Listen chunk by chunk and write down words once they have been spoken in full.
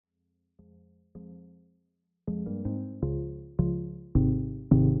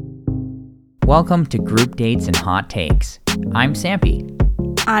Welcome to Group Dates and Hot Takes. I'm Sampy.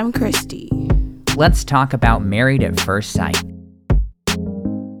 I'm Christy. Let's talk about Married at First Sight.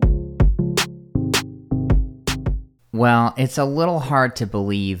 Well, it's a little hard to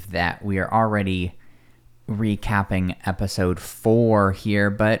believe that we are already recapping episode 4 here,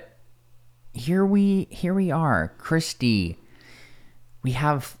 but here we are. Christy, we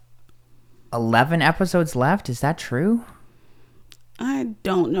have 11 episodes left. Is that true? I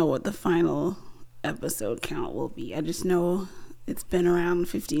don't know what the final episode count will be. I just know it's been around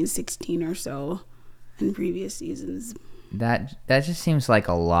 15, 16 or so in previous seasons. That just seems like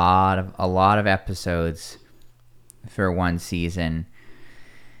a lot of episodes for one season.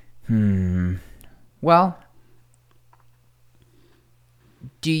 Well,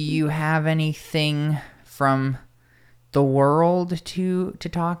 do you have anything from the world to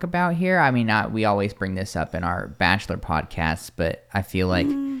talk about here? I mean, we always bring this up in our Bachelor podcasts, but I feel like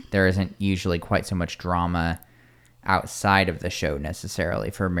there isn't usually quite so much drama outside of the show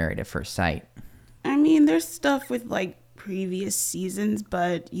necessarily for Married at First Sight. I mean, there's stuff with like previous seasons,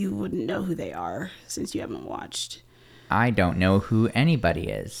 but you wouldn't know who they are since you haven't watched. I don't know who anybody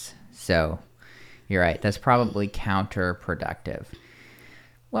is, so you're right. That's probably counterproductive.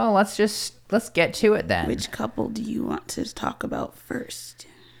 Well, let's get to it then. Which couple do you want to talk about first?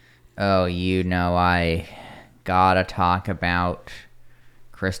 Oh, I gotta talk about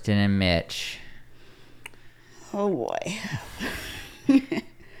Kristen and Mitch. Oh boy.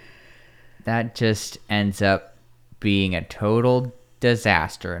 That just ends up being a total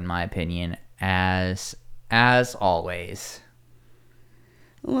disaster in my opinion, as always.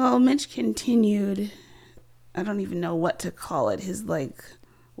 Well, Mitch continued, I don't even know what to call it, his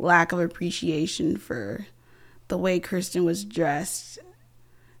lack of appreciation for the way Kristen was dressed.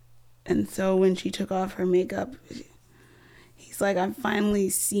 And so when she took off her makeup, he's like, I'm finally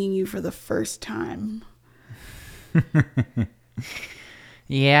seeing you for the first time.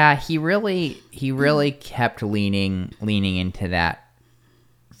 Yeah, he really kept leaning into that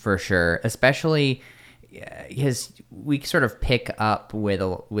for sure, especially we sort of pick up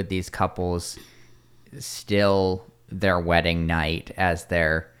with these couples still their wedding night as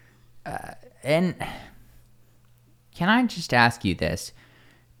their and can I just ask you this?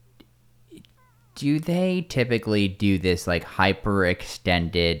 Do they typically do this like hyper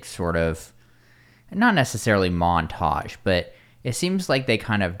extended sort of, not necessarily montage, but it seems like they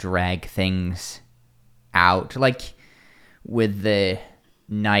kind of drag things out, like with the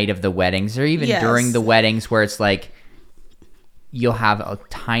night of the weddings or even during the weddings, where it's like you'll have a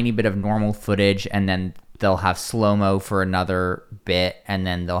tiny bit of normal footage and then they'll have slow-mo for another bit, and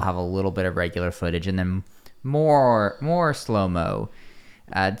then they'll have a little bit of regular footage, and then more slow-mo.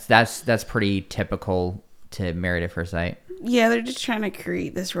 That's pretty typical to Married at First Sight. Yeah, they're just trying to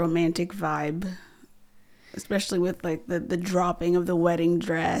create this romantic vibe, especially with like the dropping of the wedding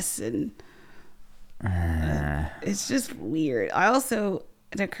dress, and it's just weird.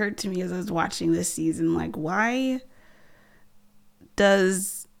 It occurred to me as I was watching this season, like, why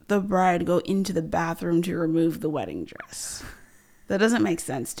does the bride go into the bathroom to remove the wedding dress? That doesn't make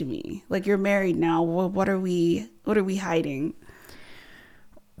sense to me. Like, you're married now. What are we hiding?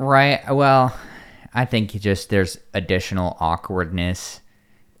 Right. Well, I think there's additional awkwardness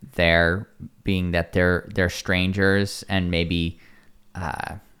there, being that they're strangers, and maybe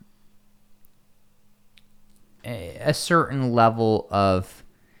a certain level of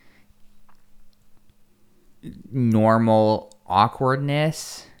normal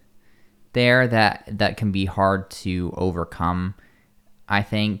awkwardness there that can be hard to overcome, I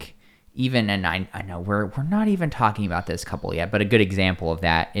think. Even, and I know we're not even talking about this couple yet, but a good example of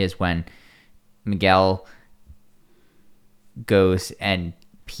that is when Miguel goes and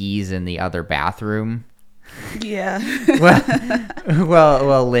pees in the other bathroom. Yeah.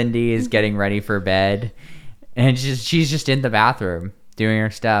 well, Lindy is getting ready for bed, and she's just in the bathroom doing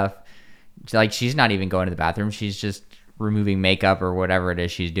her stuff. Like, she's not even going to the bathroom. She's just removing makeup or whatever it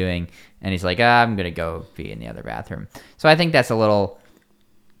is she's doing. And he's like, I'm going to go pee in the other bathroom. So I think that's a little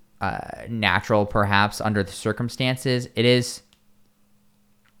natural, perhaps, under the circumstances. It is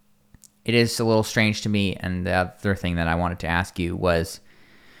a little strange to me. And the other thing that I wanted to ask you was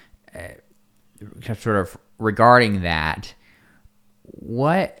sort of regarding that,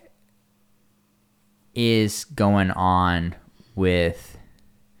 what is going on with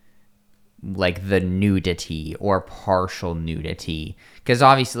like the nudity or partial nudity? Because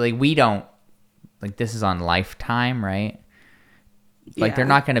obviously we don't, like, this is on Lifetime, right? Like, they're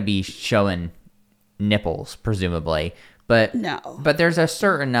not going to be showing nipples, presumably, but no. But there's a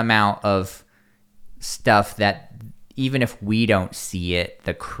certain amount of stuff that even if we don't see it,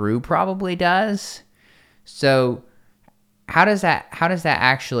 the crew probably does. So how does that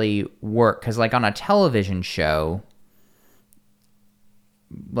actually work? Because like on a television show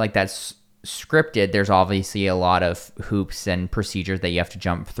like that's scripted, there's obviously a lot of hoops and procedures that you have to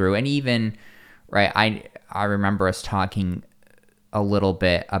jump through. And even right, I remember us talking a little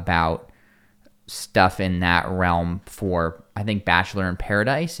bit about stuff in that realm for, I think, Bachelor in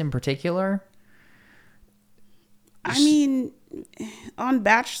Paradise in particular. I mean, on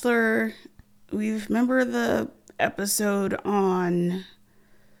Bachelor, we remember the episode on,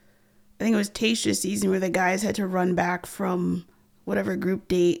 I think it was Tayshia's season, where the guys had to run back from whatever group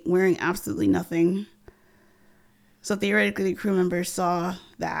date wearing absolutely nothing. So theoretically, the crew members saw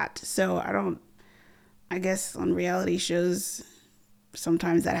that. So I guess on reality shows,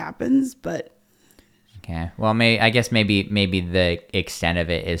 sometimes that happens, but. Okay. Well, I guess maybe the extent of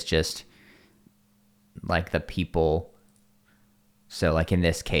it is just like the people. So like in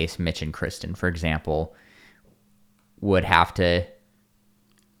this case, Mitch and Kristen, for example, would have to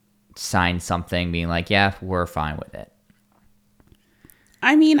sign something being like, yeah, we're fine with it.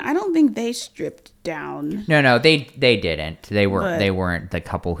 I mean, I don't think they stripped down. No, they didn't. They weren't the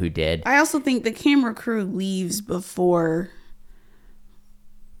couple who did. I also think the camera crew leaves before,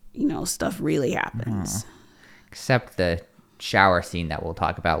 stuff really happens. Except the shower scene that we'll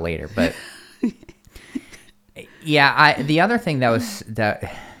talk about later. But yeah, the other thing that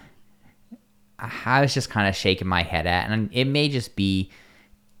I was just kind of shaking my head at, and it may just be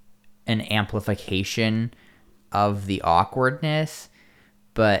an amplification of the awkwardness,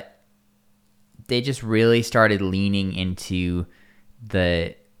 but they just really started leaning into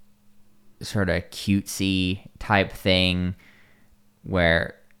the sort of cutesy type thing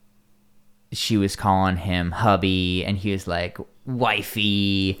where she was calling him hubby and he was like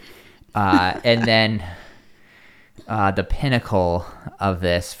wifey. And then the pinnacle of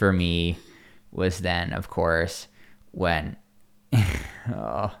this for me was then, of course, when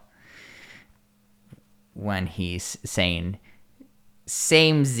when he's saying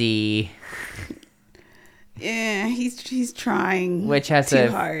samey. Yeah, he's trying which has too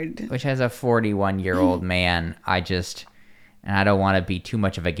hard. Which has a 41-year-old man, and I don't want to be too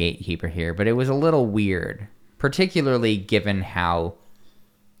much of a gatekeeper here, but it was a little weird, particularly given how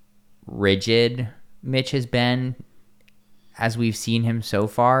rigid Mitch has been as we've seen him so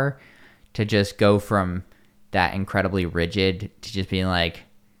far, to just go from that incredibly rigid to just being like,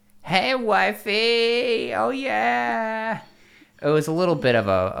 hey, wifey, oh yeah. It was a little bit of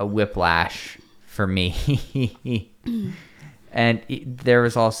a whiplash for me. And there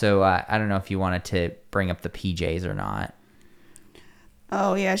was also, I don't know if you wanted to bring up the PJs or not.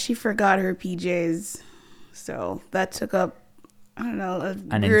 Oh, yeah, she forgot her PJs. So that took up, I don't know,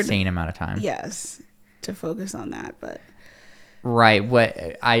 an insane amount of time. Yes, to focus on that. But right.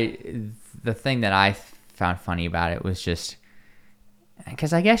 The thing that I found funny about it was just,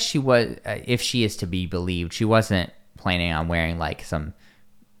 because I guess she was, if she is to be believed, she wasn't planning on wearing like some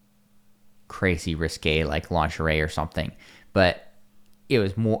crazy risque like lingerie or something, but it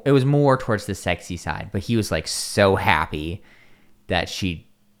was more towards the sexy side. But he was like so happy that she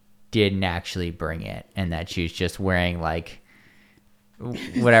didn't actually bring it, and that she was just wearing like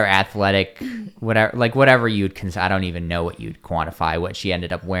whatever athletic, whatever you'd consider. I don't even know what you'd quantify what she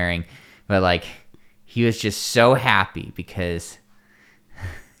ended up wearing, but like he was just so happy because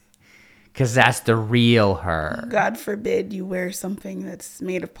that's the real her. God forbid you wear something that's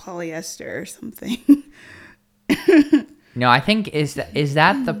made of polyester or something. No, I think is that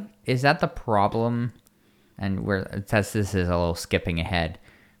the problem? And this is a little skipping ahead,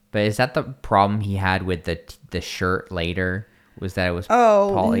 but is that the problem he had with the shirt later? Was that it was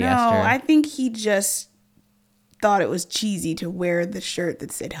polyester? No, I think he just thought it was cheesy to wear the shirt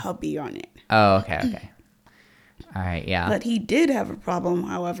that said hubby on it. Oh, okay. All right, yeah. But he did have a problem,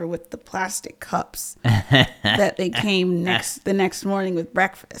 however, with the plastic cups that they came the next morning with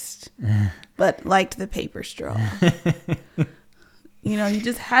breakfast, but liked the paper straw. He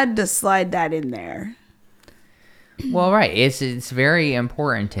just had to slide that in there. Well, right. It's very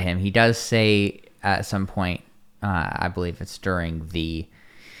important to him. He does say at some point, I believe it's during the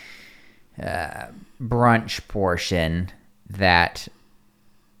brunch portion, that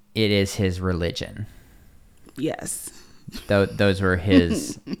it is his religion. Yes. Those were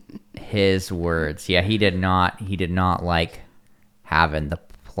his words. Yeah, he did not like having the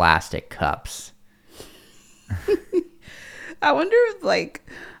plastic cups. I wonder if like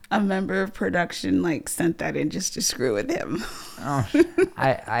a member of production like sent that in just to screw with him. Oh,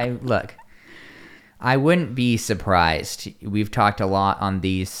 I look. I wouldn't be surprised. We've talked a lot on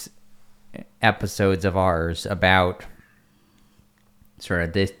these episodes of ours about sort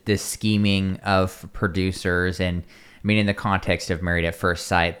of this scheming of producers, and I mean in the context of Married at First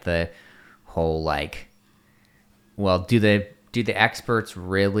Sight, the whole like, well, do the experts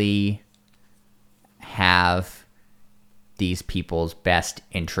really have these people's best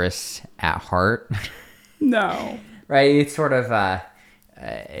interests at heart? No. Right? It's sort of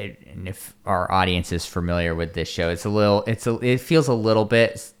and if our audience is familiar with this show, it feels a little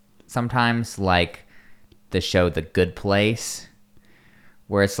bit sometimes like the show The Good Place,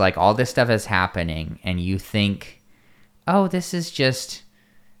 where it's like all this stuff is happening and you think, oh, this is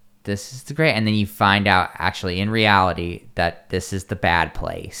great, and then you find out actually in reality that this is the bad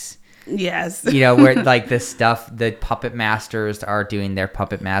place. Yes. Where like this stuff, the puppet masters are doing their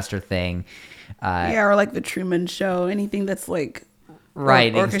puppet master thing. Or like the Truman Show, anything that's like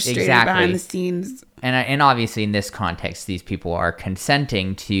right, orchestrated exactly. behind the scenes. And obviously in this context, these people are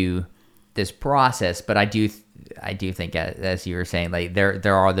consenting to this process. But I do think, as you were saying, like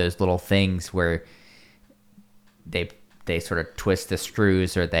there are those little things where they sort of twist the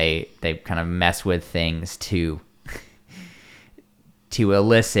screws, or they kind of mess with things to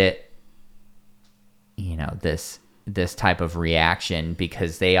elicit this type of reaction,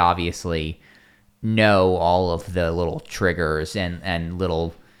 because they obviously know all of the little triggers and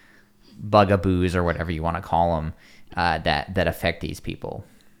little bugaboos, or whatever you want to call them, that affect these people.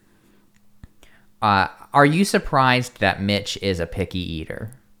 Are you surprised that Mitch is a picky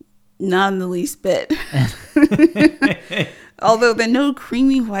eater? Not in the least bit. Although the no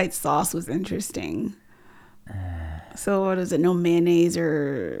creamy white sauce was interesting. So what is it? No mayonnaise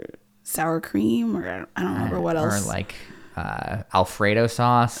or sour cream, or I don't remember what else. Or like Alfredo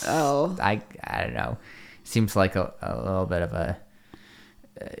sauce. Oh, I don't know. Seems like a little bit of a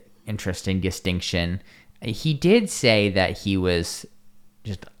interesting distinction. He did say that he was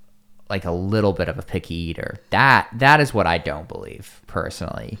just like a little bit of a picky eater. That is what I don't believe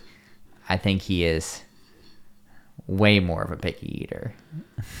personally. I think he is way more of a picky eater.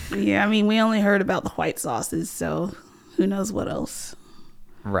 Yeah, I mean, we only heard about the white sauces, so who knows what else.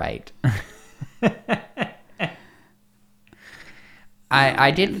 Right.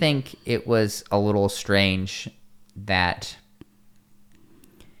 I did think it was a little strange that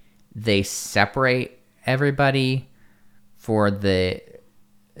they separate everybody for the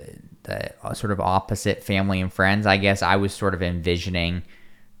sort of opposite family and friends. I guess I was sort of envisioning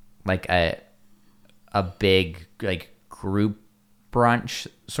like a big like group brunch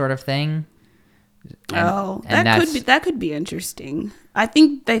sort of thing. That could be interesting. I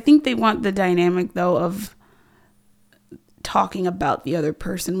think they want the dynamic though of talking about the other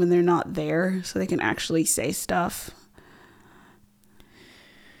person when they're not there, so they can actually say stuff.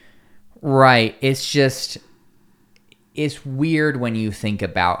 Right. It's weird when you think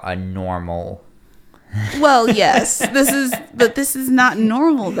about a normal. Well, yes, this is not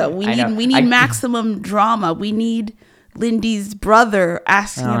normal though. We need maximum drama. We need Lindy's brother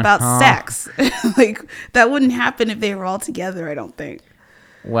asking about sex. Like that wouldn't happen if they were all together, I don't think.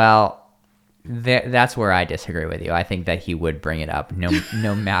 Well, that's where I disagree with you. I think that he would bring it up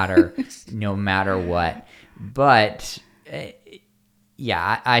no matter what. But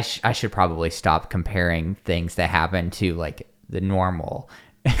yeah, I should probably stop comparing things that happen to like the normal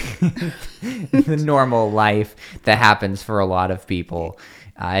the normal life that happens for a lot of people.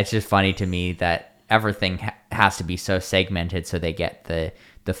 It's just funny to me that everything has to be so segmented so they get the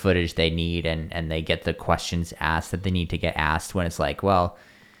footage they need and they get the questions asked that they need to get asked, when it's like, well,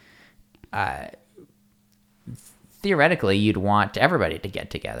 theoretically you'd want everybody to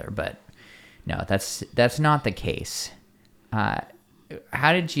get together, but no, that's not the case. How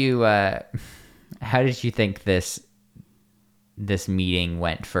did you think this meeting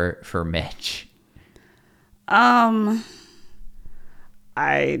went for Mitch? I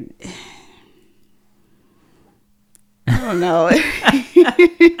don't know.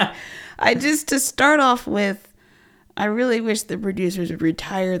 To start off with, I really wish the producers would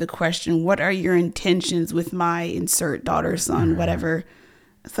retire the question, what are your intentions with my insert daughter, son, whatever.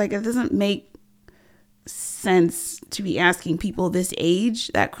 It's like, it doesn't make sense to be asking people this age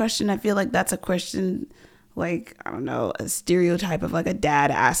that question. I feel like that's a question, like, I don't know, a stereotype of like a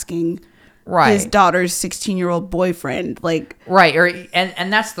dad asking his daughter's 16-year-old boyfriend. Like, right.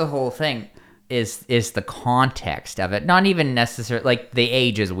 And that's the whole thing. Is the context of it. Not even necessarily, like, the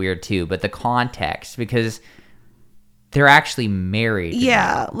age is weird too, but the context, because they're actually married.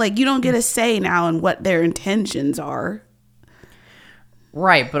 Yeah, like, you don't get a say now in what their intentions are.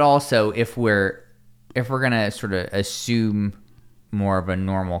 Right, but also if we're gonna sort of assume more of a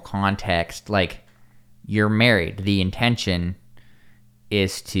normal context, like, you're married, the intention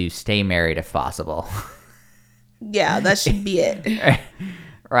is to stay married if possible. Yeah, that should be it.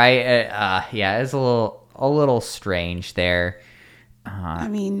 Right? Yeah, it's a little strange there. I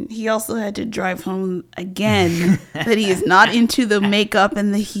mean, he also had to drive home again that he is not into the makeup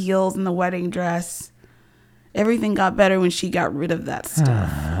and the heels and the wedding dress. Everything got better when she got rid of that stuff.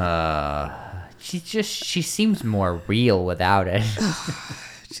 She seems more real without it.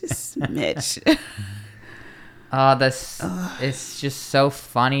 Just Mitch. It's just so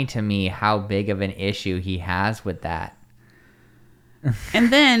funny to me how big of an issue he has with that.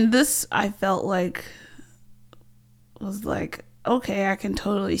 And then this, I felt like, was like, okay, I can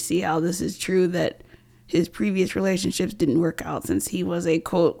totally see how this is true, that his previous relationships didn't work out since he was a,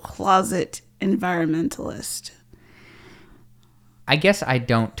 quote, closet environmentalist. I guess I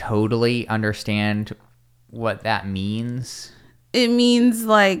don't totally understand what that means. It means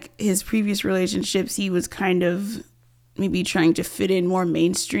like his previous relationships, he was kind of maybe trying to fit in more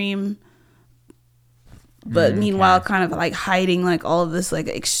mainstream, but meanwhile kind of like hiding like all of this like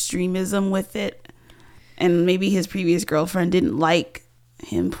extremism with it. And maybe his previous girlfriend didn't like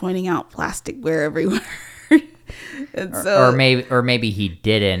him pointing out plasticware everywhere. And so, or maybe he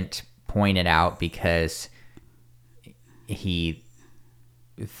didn't point it out because he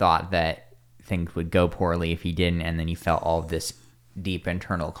thought that things would go poorly if he didn't, and then he felt all of this deep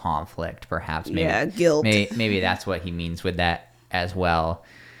internal conflict, perhaps. Guilt. Maybe that's what he means with that as well.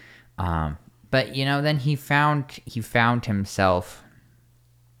 But then he found himself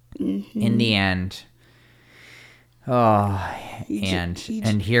in the end. And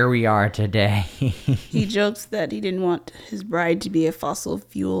here we are today. He jokes that he didn't want his bride to be a fossil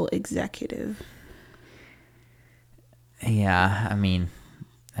fuel executive. Yeah, I mean,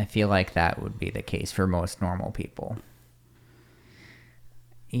 I feel like that would be the case for most normal people.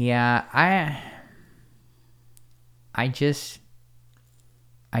 Yeah, I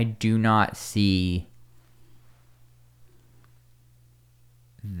do not see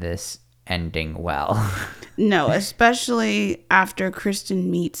this ending well. No, especially after Kristen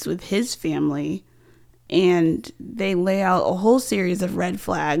meets with his family and they lay out a whole series of red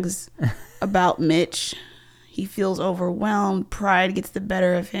flags about Mitch. He feels overwhelmed. Pride gets the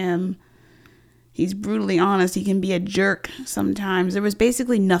better of him. He's brutally honest. He can be a jerk sometimes. There was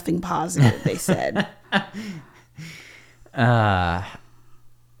basically nothing positive, they said.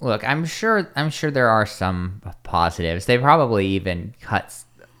 Look, I'm sure there are some positives. They probably even cut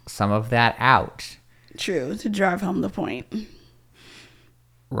some of that out. True, to drive home the point.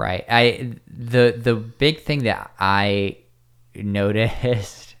 Right. The big thing that I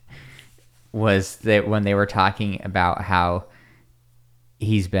noticed was that when they were talking about how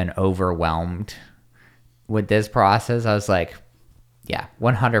he's been overwhelmed with this process, I was like, yeah,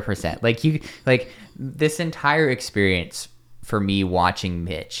 100%. Like this entire experience for me watching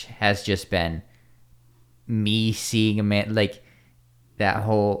Mitch has just been me seeing a man, like that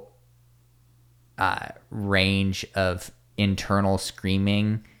whole range of internal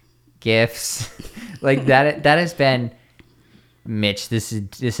screaming gifs. Like that has been Mitch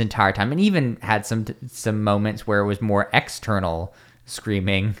this entire time, and even had some moments where it was more external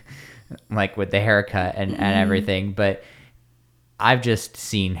screaming, like with the haircut and everything. But I've just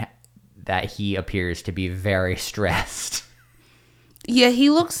seen that he appears to be very stressed. Yeah, he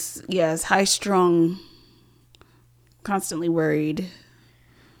looks, high strung, constantly worried.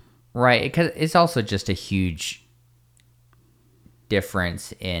 Right, because it's also just a huge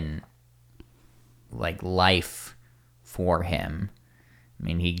difference in like life for him. I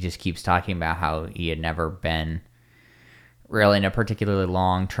mean, he just keeps talking about how he had never been really in a particularly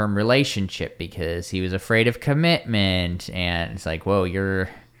long-term relationship because he was afraid of commitment, and it's like, whoa, you're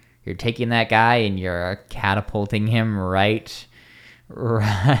taking that guy and you're catapulting him right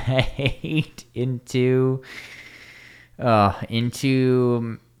into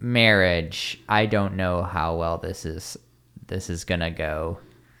marriage. I don't know how well this is gonna go.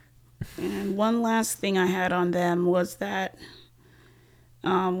 And one last thing I had on them was that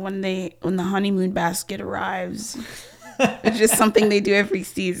when the honeymoon basket arrives, it's just something they do every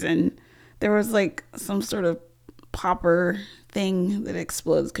season. There was like some sort of popper thing that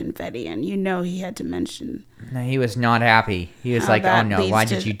explodes confetti, and he had to mention. No, he was not happy. He was like, "Oh no, why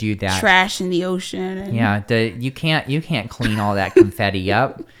did you do that? Trash in the ocean." And yeah, you can't clean all that confetti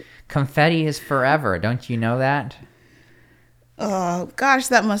up. Confetti is forever. Don't you know that? Oh gosh,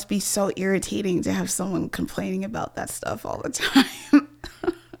 that must be so irritating to have someone complaining about that stuff all the time.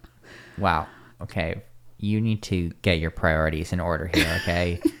 Wow. Okay, you need to get your priorities in order here.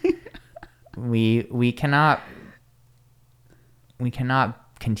 Okay, we cannot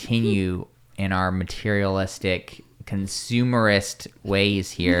continue in our materialistic consumerist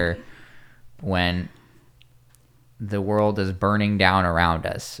ways here when the world is burning down around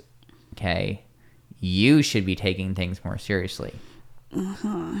us. Okay, you should be taking things more seriously.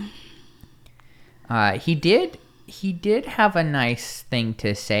 He did have a nice thing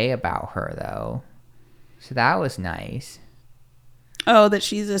to say about her, though, so that was nice. Oh, that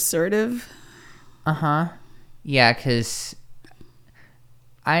she's assertive? Yeah, because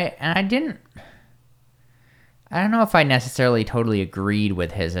I don't know if I necessarily totally agreed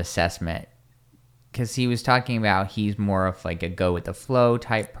with his assessment, because he was talking about he's more of like a go with the flow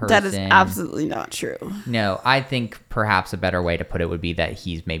type person. That is absolutely not true. No, I think perhaps a better way to put it would be that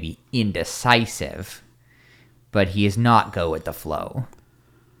he's maybe indecisive, but he is not go with the flow.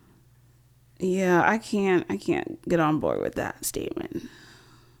 Yeah, I can't get on board with that statement.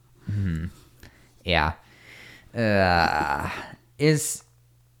 Yeah. Is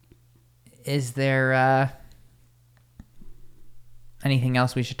there anything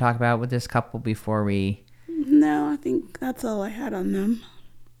else we should talk about with this couple before we... No, I think that's all I had on them.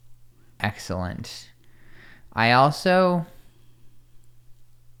 Excellent. I'm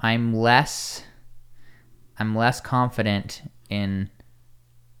less confident in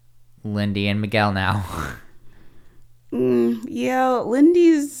Lindy and Miguel now. Yeah,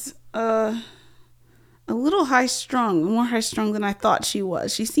 Lindy's a little high-strung, more high-strung than I thought she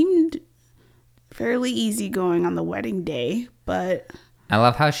was. She seemed fairly easygoing on the wedding day, but... I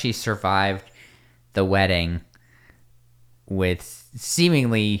love how she survived the wedding with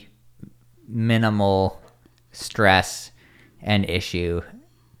seemingly minimal stress and issue,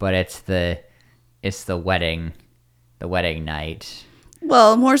 but it's the wedding night.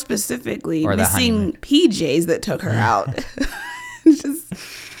 Well, more specifically, Or the missing PJs that took her out. Just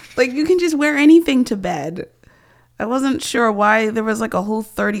like, you can just wear anything to bed. I wasn't sure why there was like a whole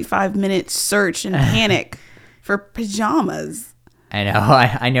 35-minute search and panic for pajamas. I know.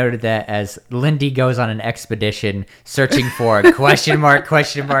 I noted that as Lindy goes on an expedition searching for question mark. I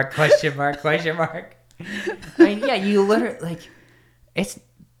mean, yeah, you literally, like, it's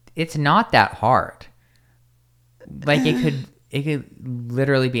not that hard. Like, it could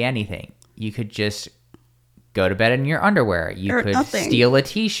literally be anything. You could just go to bed in your underwear. You Or could nothing. steal a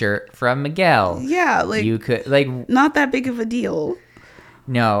t-shirt from Miguel. Yeah, like, You could, like, not that big of a deal.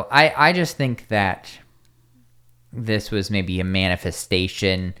 no, I just think that this was maybe a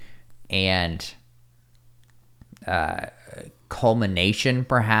manifestation and culmination,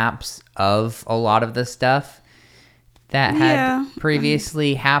 perhaps, of a lot of the stuff that had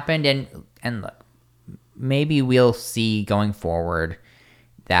previously happened. And look, maybe we'll see going forward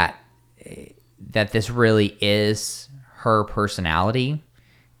that this really is her personality.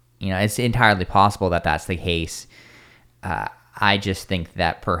 You know, it's entirely possible that that's the case. I just think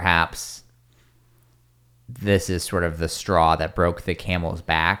that perhaps this is sort of the straw that broke the camel's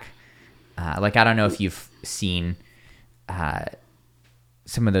back. Like, I don't know if you've seen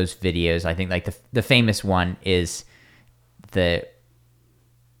some of those videos. I think like the famous one is the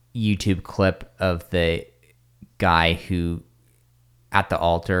YouTube clip of the guy who at the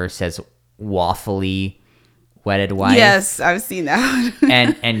altar says waffly wedded wife. Yes, I've seen that.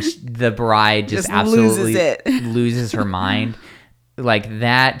 and the bride just absolutely loses her mind. Like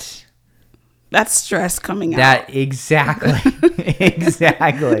that. That's stress coming out. That exactly.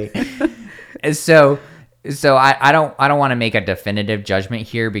 So I don't want to make a definitive judgment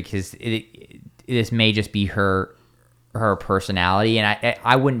here, because this may just be her personality, and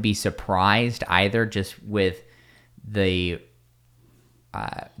I wouldn't be surprised either, just with the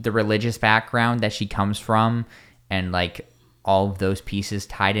religious background that she comes from, and like all of those pieces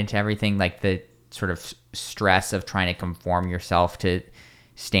tied into everything, like the sort of stress of trying to conform yourself to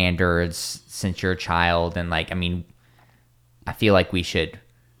standards since you're a child. And like, I mean, I feel like we should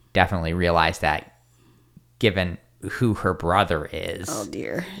definitely realize that, given who her brother is. Oh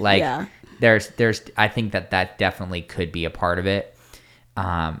dear. Like, yeah. there's I think that definitely could be a part of it.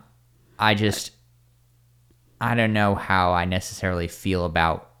 I don't know how I necessarily feel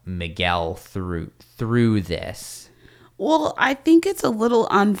about Miguel through this. Well, I think it's a little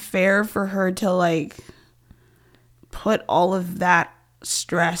unfair for her to like put all of that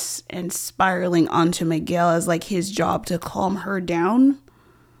stress and spiraling onto Miguel as like his job to calm her down.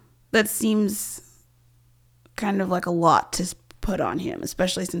 That seems kind of like a lot to put on him,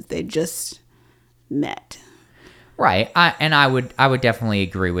 especially since they just met. Right. I would definitely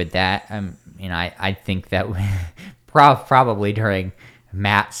agree with that. I think that probably during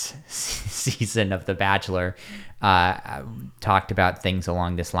Matt's season of The Bachelor, talked about things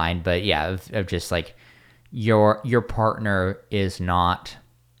along this line. But yeah, of just like your partner is not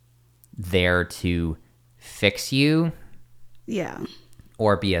there to fix you Yeah.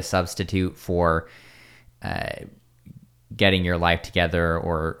 or be a substitute for getting your life together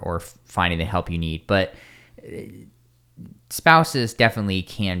or finding the help you need. But spouses definitely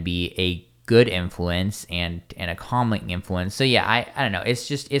can be a good influence and a calming influence. So yeah, I don't know.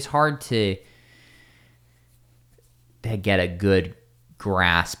 It's hard to get a good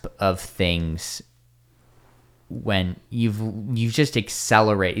grasp of things when you've just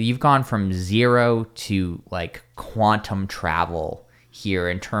accelerated. You've gone from 0 to like quantum travel here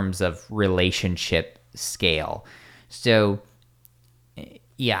in terms of relationship scale. So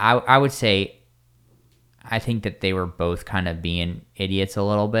yeah, I would say I think that they were both kind of being idiots a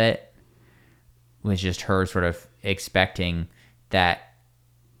little bit, with just her sort of expecting that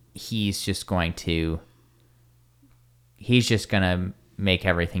he's just going to make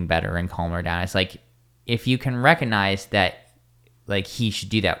everything better and calm her down. It's like, if you can recognize that, like, he should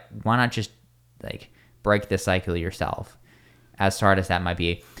do that, why not just, like, break the cycle yourself, as hard as that might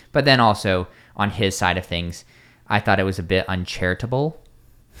be. But then also, on his side of things, I thought it was a bit uncharitable.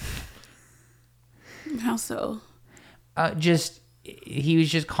 How so? He was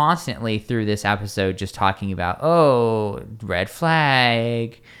just constantly through this episode just talking about, oh, red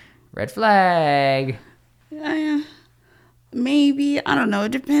flag. Maybe. I don't know.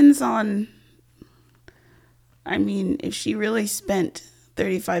 It depends on... I mean, if she really spent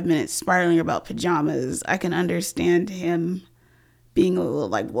 35 minutes spiraling about pajamas, I can understand him being a little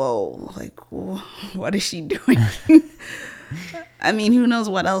like, whoa, like, what is she doing? I mean, who knows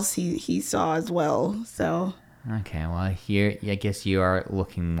what else he saw as well, so... Okay, well, here I guess you are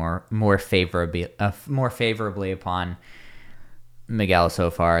looking more favorably upon Miguel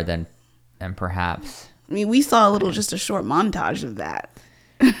so far than perhaps. I mean, we saw just a short montage of that.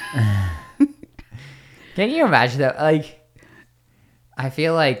 Can you imagine that? Like, I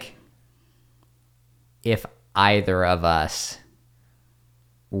feel like if either of us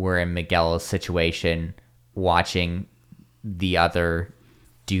were in Miguel's situation watching the other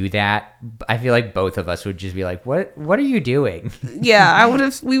do that, I feel like both of us would just be like, what are you doing? Yeah,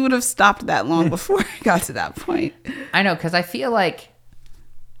 we would have stopped that long before it got to that point. I know, because I feel like,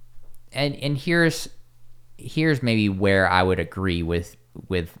 and here's maybe where I would agree with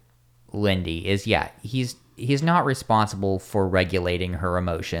Lindy is, yeah, he's not responsible for regulating her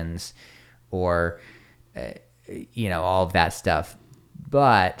emotions or all of that stuff,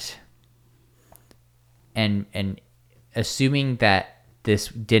 but and assuming that this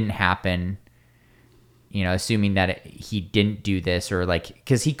didn't happen, assuming that he didn't do this, or like,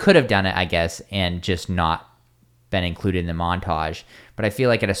 because he could have done it, I guess, and just not been included in the montage. But I feel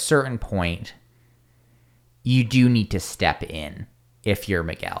like at a certain point, you do need to step in if you're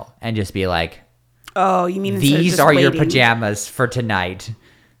Miguel and just be like, oh, you mean these are your pajamas for tonight.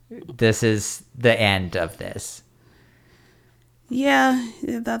 This is the end of this. Yeah,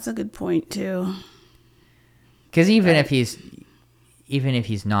 that's a good point too. Because even if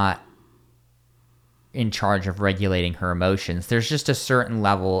he's not in charge of regulating her emotions, there's just a certain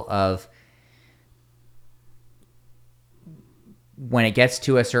level of, when it gets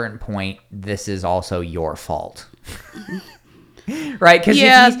to a certain point, this is also your fault. Right? Because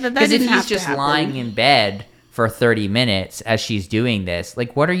if he's just lying in bed for 30 minutes as she's doing this,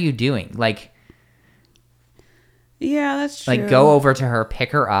 like, what are you doing? Like, yeah, that's true. Like, go over to her,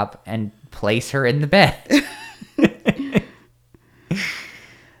 pick her up, and place her in the bed.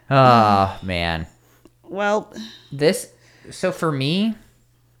 Oh, man. Well, so for me,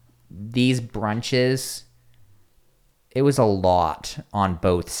 these brunches, it was a lot on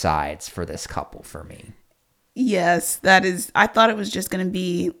both sides for this couple for me. Yes, that is. I thought it was just going to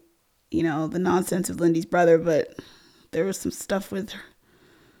be, the nonsense of Lindy's brother, but there was some stuff with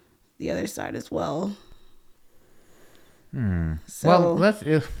the other side as well. So, well, let's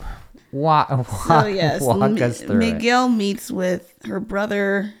walk us through Miguel meets with her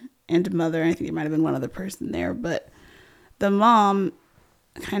brother and mother. I think there might have been one other person there, but the mom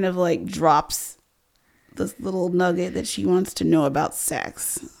kind of like drops this little nugget that she wants to know about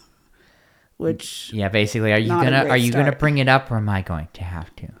sex. Which, yeah, basically, are you gonna bring it up, or am I going to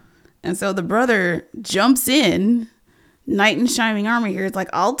have to? And so the brother jumps in, knight in shining armor here. It's like,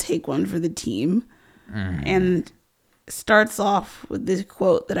 I'll take one for the team, and starts off with this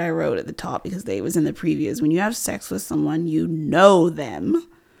quote that I wrote at the top because it was in the previews. When you have sex with someone, you know them.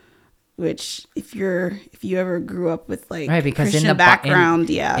 Which, if you ever grew up with like because Christian background,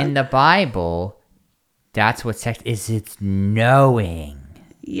 yeah, in the Bible, that's what sex is. It's knowing.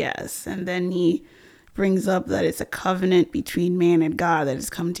 Yes, and then he brings up that it's a covenant between man and God that has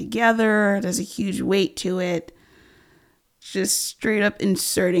come together. There's a huge weight to it. just straight up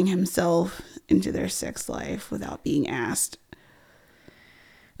inserting himself into their sex life without being asked.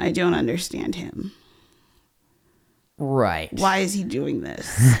 I don't understand him. Right. Why is he doing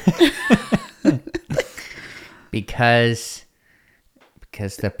this? Because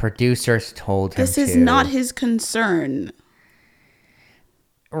the producers told him this is not his concern.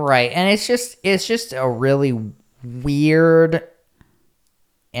 Right. And it's just a really weird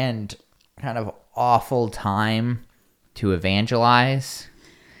and kind of awful time to evangelize.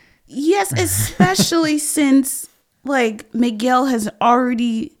 Yes, especially since like Miguel has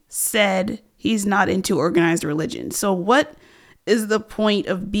already said he's not into organized religion. So what is the point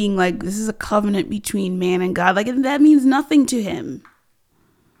of being like, this is a covenant between man and God? Like, that means nothing to him.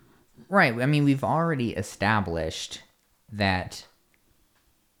 Right. I mean, we've already established that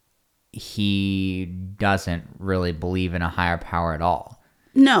he doesn't really believe in a higher power at all.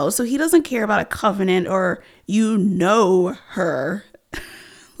 No, so he doesn't care about a covenant or her.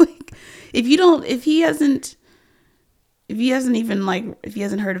 Like, if he hasn't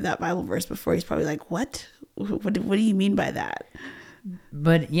heard of that Bible verse before, he's probably like, what do you mean by that?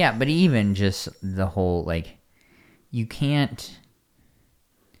 But even just the whole, like, you can't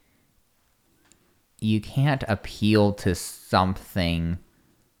appeal to something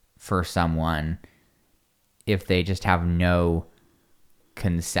for someone if they just have no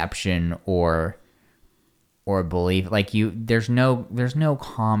conception or belief. Like, there's no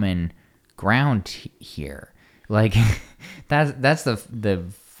common ground here. Like, that's the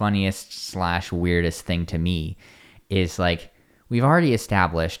funniest / weirdest thing to me is, like, we've already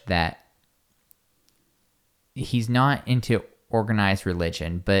established that he's not into organized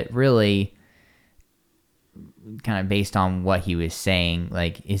religion, but really, kind of based on what he was saying,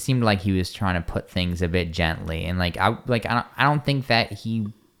 like, it seemed like he was trying to put things a bit gently, and I don't think that he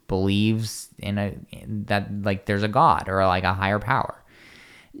believes that like there's a God or like a higher power.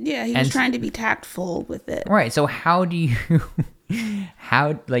 Yeah, he was trying to be tactful with it. Right. So how do you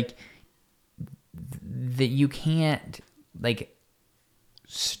that you can't, like,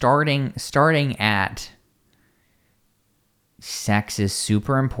 starting at sex is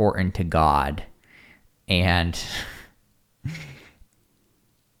super important to God, and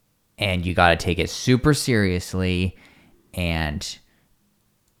you got to take it super seriously, and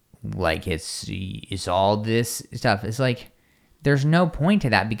like it's all this stuff. It's like there's no point to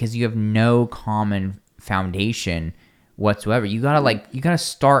that because you have no common foundation whatsoever. You gotta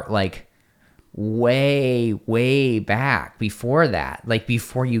start like way back before that, like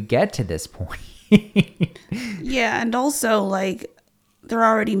before you get to this point. Yeah, and also, like, they're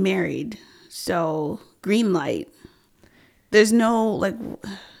already married, so green light. There's no, like,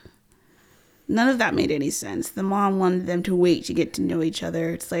 none of that made any sense. The mom wanted them to wait to get to know each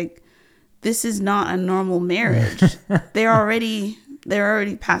other. It's like, this is not a normal marriage. They're already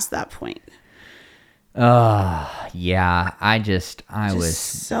past that point. Yeah. I was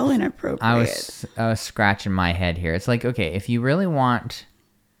so inappropriate. I was scratching my head here. It's like, okay, if you really want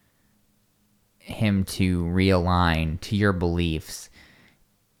him to realign to your beliefs,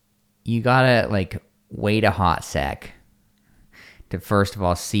 you gotta, like, wait a hot sec to first of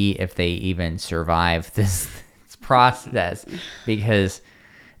all see if they even survive this process, because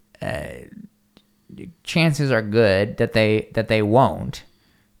chances are good that they won't.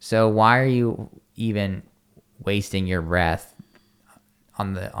 So why are you even wasting your breath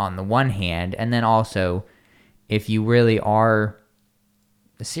on the one hand? And then also, if you really are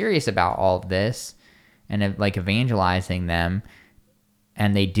serious about all of this and like evangelizing them,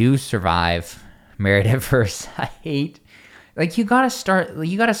 and they do survive married at first sight, like, you gotta start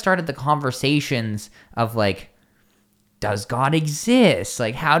at the conversations of, like, does God exist?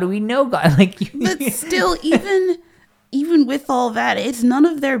 Like, how do we know God? Like, but still, even with all that, it's none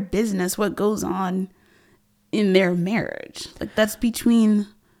of their business what goes on in their marriage. Like, that's between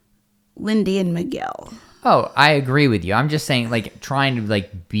Lindy and Miguel. Oh, I agree with you. I'm just saying, like, trying to,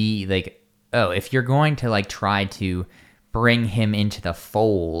 like, be like, oh, if you're going to, like, try to bring him into the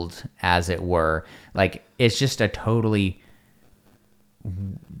fold, as it were, like, it's just a totally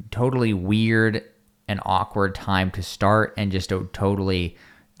weird and awkward time to start, and just a totally,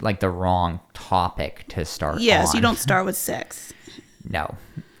 like, the wrong topic to start. Yes, on. You don't start with sex. No,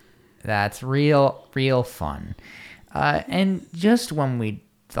 that's real fun. And just when we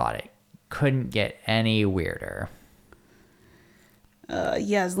thought it couldn't get any weirder,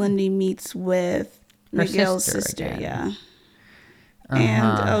 yes, Lindy meets with Miguel's sister. again. Yeah.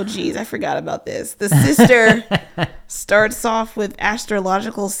 And, oh, geez, I forgot about this. The sister starts off with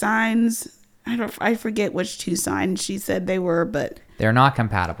astrological signs. I forget which two signs she said they were, but they're not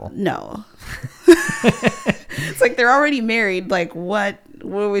compatible. no. It's like they're already married. Like, what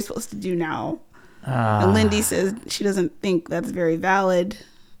are we supposed to do now? And Lindy says she doesn't think that's very valid.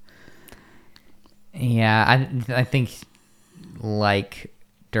 Yeah, I think, like,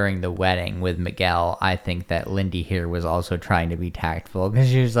 during the wedding with Miguel, I think that Lindy here was also trying to be tactful, because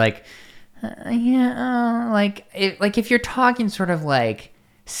she was like, like if you're talking sort of like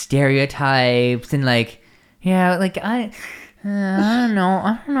stereotypes and like, yeah, like I don't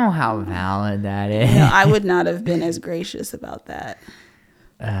know how valid that is. No, I would not have been as gracious about that.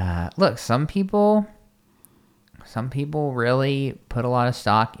 Look, some people really put a lot of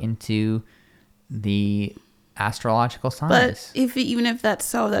stock into the astrological signs. But even if that's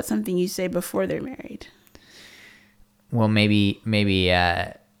so, that's something you say before they're married. Well, maybe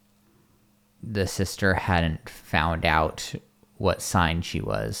the sister hadn't found out what sign she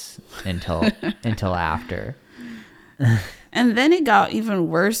was until after. And then it got even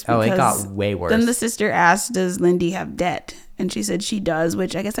worse. Oh, it got way worse. Then the sister asked, does Lindy have debt? And she said she does,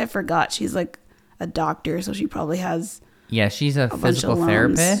 which I guess I forgot. She's like a doctor, so she probably has. Yeah, she's a physical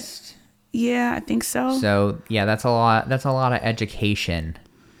therapist. Yeah, I think so. So yeah, that's a lot of education.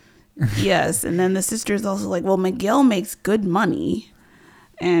 Yes, and then the sister's also like, well, Miguel makes good money,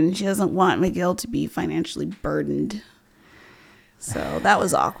 and she doesn't want Miguel to be financially burdened. So that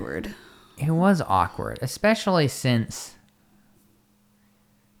was awkward. It was awkward, especially since,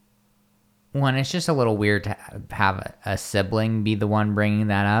 one, it's just a little weird to have a sibling be the one bringing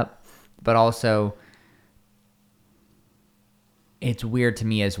that up, but also it's weird to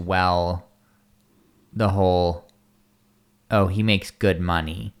me as well, the whole, oh, he makes good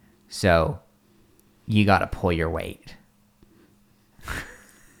money, so you got to pull your weight.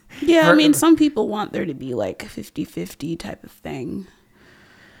 Yeah, I mean, some people want there to be like a 50-50 type of thing.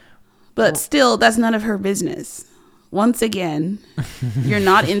 But still, that's none of her business. Once again, you're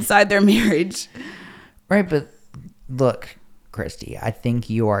not inside their marriage. Right, but look, Christy, I think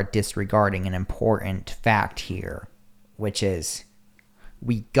you are disregarding an important fact here, which is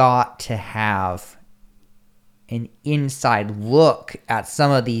we got to have an inside look at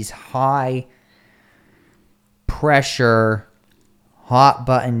some of these high pressure, hot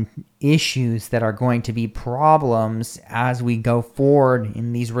button issues that are going to be problems as we go forward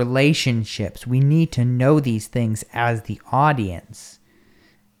in these relationships. We need to know these things as the audience.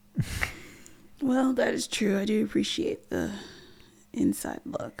 Well, that is true. I do appreciate the inside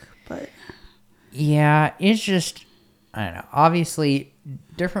look, but yeah, it's just, I don't know. Obviously,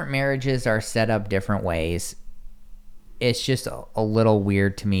 different marriages are set up different ways. It's just a little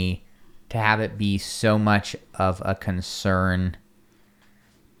weird to me to have it be so much of a concern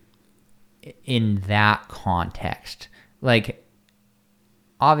in that context. Like,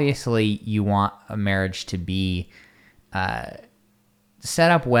 obviously you want a marriage to be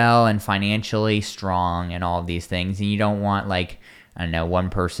set up well and financially strong and all of these things, and you don't want, like, I don't know,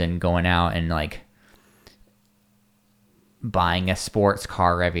 one person going out and like buying a sports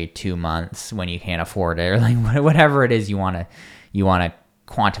car every 2 months when you can't afford it, or like whatever it is you want to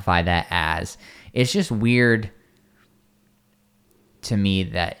quantify that as. It's just weird to me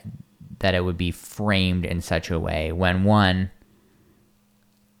that it would be framed in such a way when, one,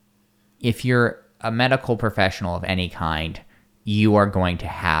 if you're a medical professional of any kind, you are going to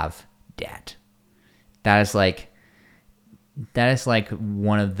have debt. That is like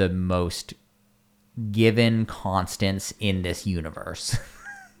one of the most given constants in this universe.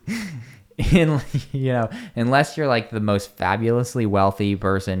 Unless you're like the most fabulously wealthy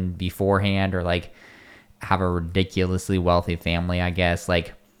person beforehand, or like have a ridiculously wealthy family, I guess,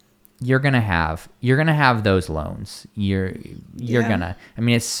 like, you're gonna have those loans. You're gonna. I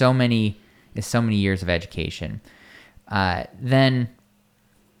mean, it's so many years of education. Then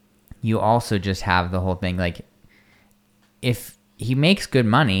you also just have the whole thing, like, if he makes good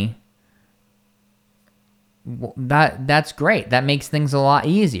money, that's great. That makes things a lot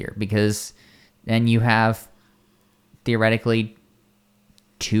easier, because then you have theoretically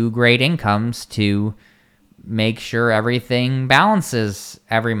two great incomes to make sure everything balances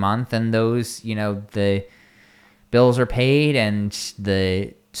every month, and those, the bills are paid and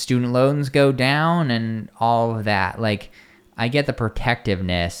the student loans go down and all of that. Like, I get the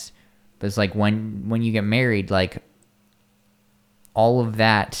protectiveness, but it's like when you get married, like, all of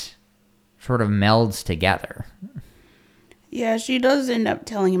that sort of melds together. Yeah, she does end up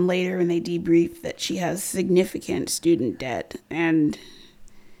telling him later when they debrief that she has significant student debt, and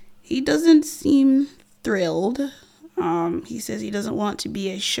he doesn't seem thrilled. He says he doesn't want to be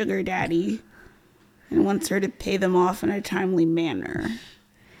a sugar daddy and wants her to pay them off in a timely manner.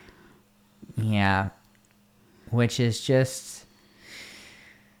 Yeah, which is just,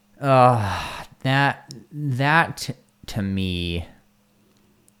 That to me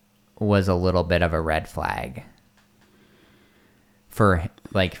was a little bit of a red flag for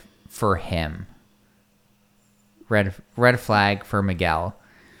him. Red flag for Miguel,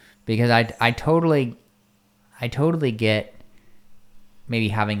 because I totally get maybe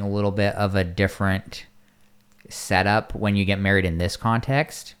having a little bit of a different setup when you get married in this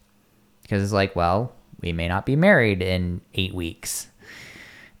context, because it's like, well, we may not be married in 8 weeks,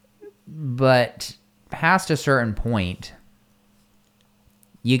 but past a certain point,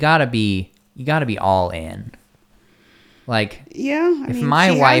 you gotta be all in. Like, Yeah, if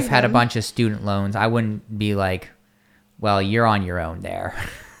my wife had a bunch of student loans, I wouldn't be like, well, you're on your own there.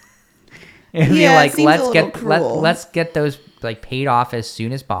 It'd be like, let's get those like paid off as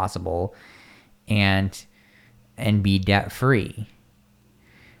soon as possible, and be debt free.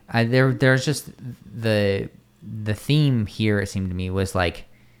 There's just the theme here, it seemed to me, was like,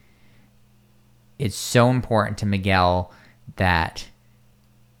 it's so important to Miguel that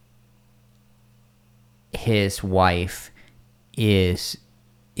his wife is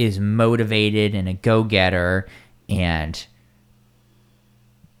motivated and a go-getter and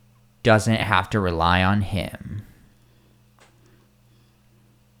doesn't have to rely on him.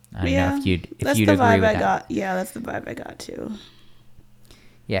 I don't know if you'd agree with that. Yeah, that's the vibe I got too.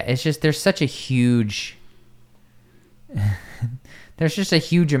 Yeah, it's just there's just a huge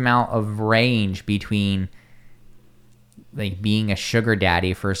amount of range between like being a sugar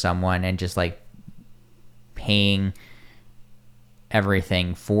daddy for someone and just like paying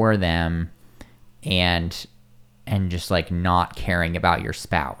everything for them and just like not caring about your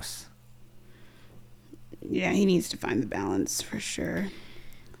spouse. Yeah, he needs to find the balance for sure.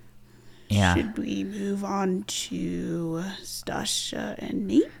 Yeah. Should we move on to Stasha and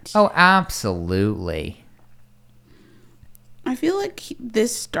Nate? Oh, absolutely. I feel like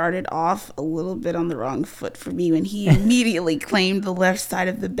this started off a little bit on the wrong foot for me when he immediately claimed the left side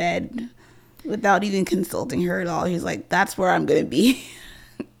of the bed without even consulting her at all. He's like, that's where I'm going to be.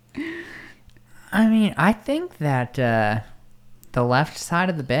 I mean, I think that the left side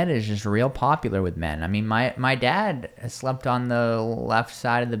of the bed is just real popular with men. I mean, my dad slept on the left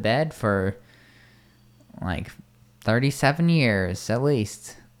side of the bed for like 37 years at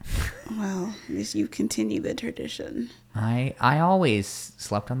least. Well, at least you continue the tradition. I always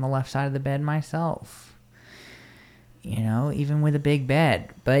slept on the left side of the bed myself. You know, even with a big bed.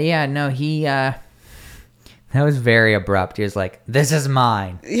 But yeah, no, he that was very abrupt. He was like, "This is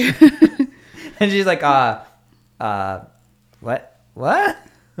mine." And she's like, what?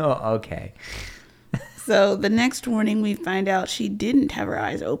 Oh, okay. So the next morning we find out she didn't have her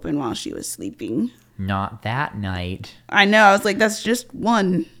eyes open while she was sleeping. Not that night. I know. I was like, that's just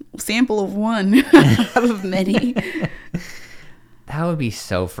one sample of one out of many. That would be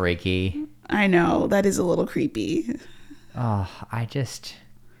so freaky. I know. That is a little creepy. Oh, I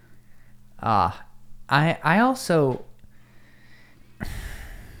also...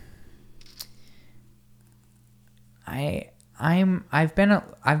 I've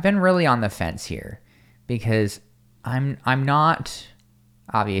been really on the fence here, because I'm not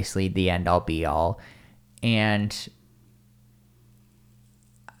obviously the end all be all, and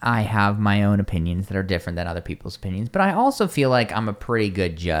I have my own opinions that are different than other people's opinions, but I also feel like I'm a pretty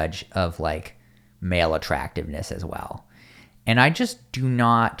good judge of like male attractiveness as well. And I just do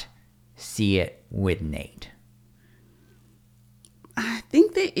not see it with Nate. I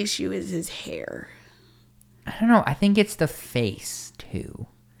think the issue is his hair. I don't know. I think it's the face too,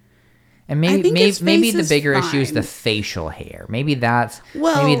 and maybe the bigger issue is the facial hair. Maybe that's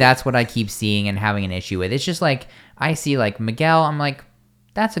what I keep seeing and having an issue with. It's just like I see like Miguel. I'm like,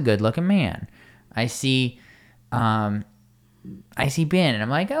 that's a good looking man. I see Ben, and I'm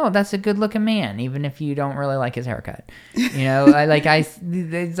like, oh, that's a good looking man, even if you don't really like his haircut. You know,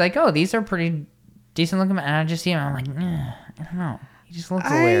 it's like, oh, these are pretty decent looking men. And I just see him, I'm like, I don't know. He just looks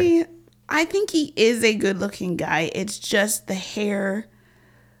weird. I think he is a good-looking guy. It's just the hair,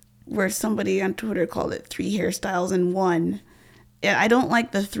 where somebody on Twitter called it 3 hairstyles in one. I don't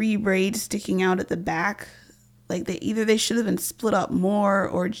like the 3 braids sticking out at the back. Like they should have been split up more,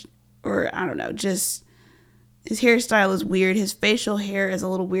 or I don't know. Just his hairstyle is weird. His facial hair is a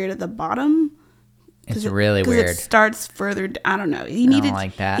little weird at the bottom. It's really weird. It starts further. I don't know. I don't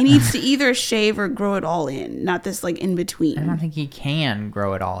like that. He needs to either shave or grow it all in, not this like in between. I don't think he can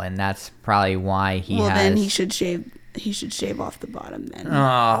grow it all in. That's probably why he has. Well, then he should shave. He should shave off the bottom then.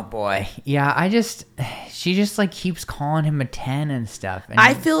 Oh boy, yeah. She just like keeps calling him a 10 and stuff. And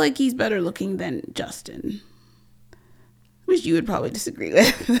I feel like he's better looking than Justin, which you would probably disagree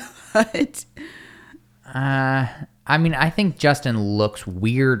with. But I mean, I think Justin looks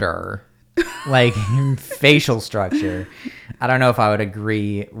weirder, like facial structure. I don't know if I would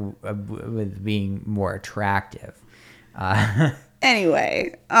agree with being more attractive.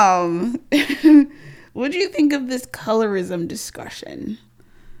 Anyway, what do you think of this colorism discussion?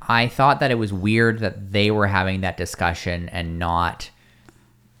 I thought that it was weird that they were having that discussion and not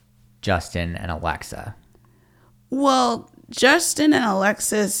Justin and Alexa. Well, Justin and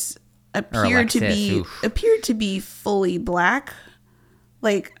Alexis appeared to be fully black.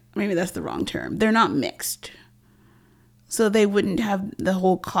 Like, maybe that's the wrong term. They're not mixed. So they wouldn't have the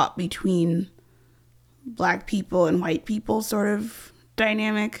whole caught between black people and white people sort of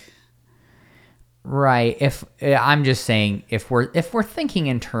dynamic. Right. If I'm just saying, if we're thinking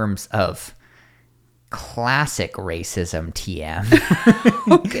in terms of classic racism, TM.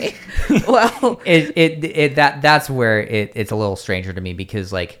 Okay. Well, that's where it's a little stranger to me,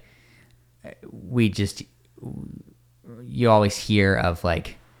 because like you always hear of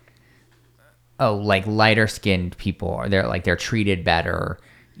like, oh, like lighter skinned people, or they're treated better,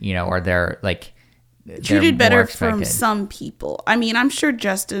 or they're like treated better from some people. I mean, I'm sure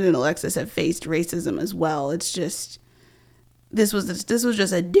Justin and Alexis have faced racism as well. It's just this was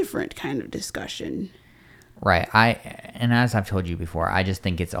just a different kind of discussion. Right. And as I've told you before, I just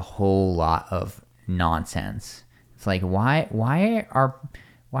think it's a whole lot of nonsense. It's like, why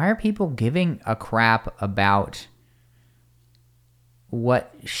are people giving a crap about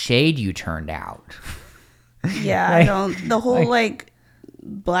what shade you turned out? Yeah, I don't. The whole like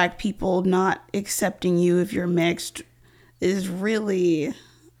black people not accepting you if you're mixed is really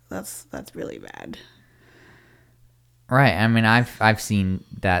that's really bad. Right. I mean, I've seen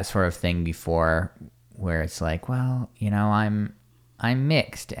that sort of thing before, where it's like, well, I'm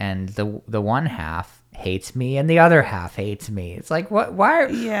mixed, and the one half hates me and the other half hates me. It's like, who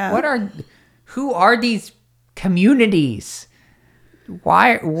are these communities?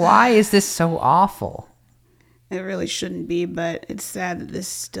 Why is this so awful? It really shouldn't be, but it's sad that this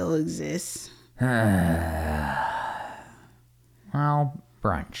still exists. Well,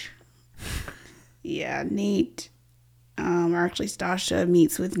 brunch. Yeah, Nate, or actually Stasha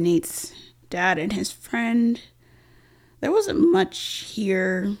meets with Nate's dad and his friend. There wasn't much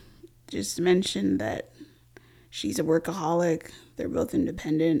here. Just mentioned that she's a workaholic. They're both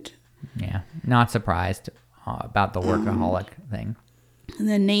independent. Yeah, not surprised about the workaholic thing. And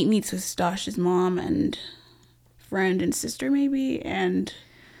then Nate meets with Stasha's mom and friend and sister, maybe, and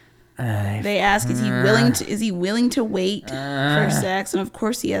they ask, is he willing to wait for sex? And of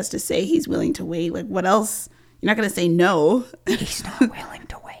course he has to say he's willing to wait. Like, what else? You're not going to say no. He's not willing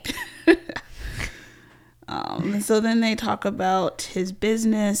to wait. So then they talk about his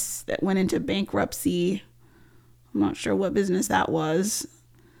business that went into bankruptcy. I'm not sure what business that was.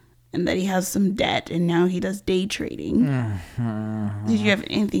 And that he has some debt, and now he does day trading. Did you have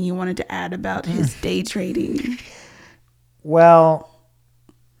anything you wanted to add about his day trading? Well,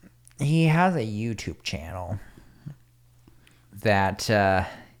 he has a YouTube channel that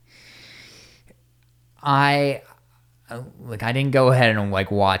I didn't go ahead and like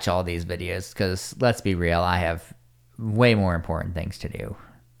watch all these videos, because let's be real, I have way more important things to do.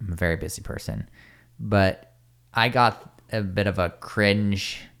 I'm a very busy person, but I got a bit of a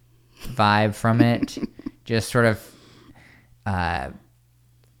cringe vibe from it. Just sort of kind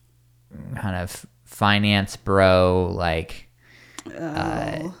of finance bro, like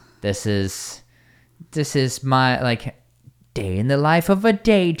this is my like day in the life of a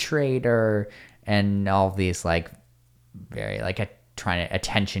day trader, and all these like very like trying to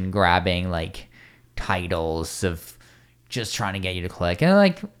attention grabbing like titles of just trying to get you to click, and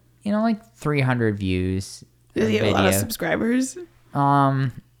like 300 views. Does he have a lot of subscribers?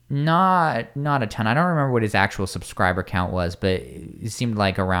 Not a ton. I don't remember what his actual subscriber count was, but it seemed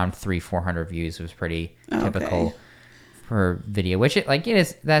like around 300-400 views was pretty typical for video, which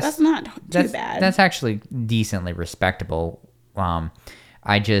that's not too bad. That's actually decently respectable.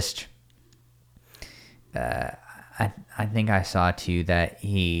 I just I think I saw too that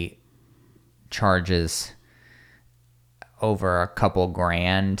he charges over a couple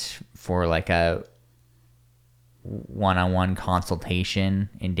grand for like a one-on-one consultation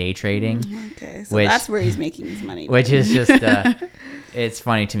in day trading. Okay, so that's where he's making his money. Which is just it's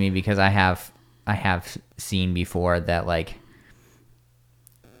funny to me, because I have seen before that like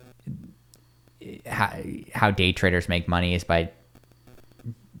how day traders make money is by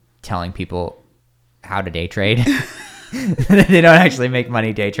telling people how to day trade. They don't actually make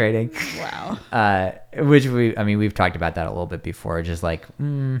money day trading. Wow. Which we've talked about that a little bit before. Just like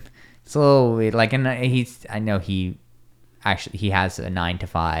it's a little weird. Like, and I know he has a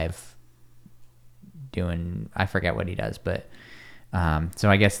 9-to-5 doing, I forget what he does, but so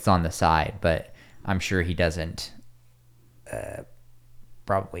I guess it's on the side, but I'm sure he doesn't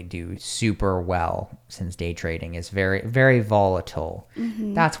probably do super well since day trading is very, very volatile.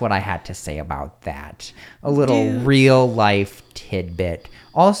 That's what I had to say about that. A little real life tidbit.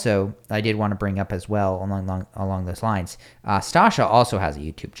 Also, I did want to bring up as well along those lines. Stasha also has a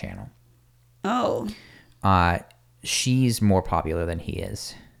YouTube channel. Oh. She's more popular than he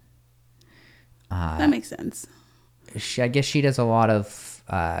is. That makes sense. I guess she does a lot of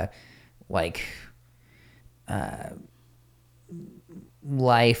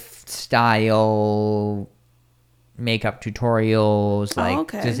lifestyle makeup tutorials.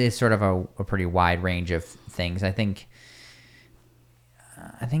 Okay. This is sort of a pretty wide range of things. I think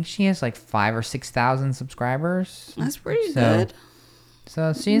she has like 5,000 or 6,000 subscribers. That's pretty good.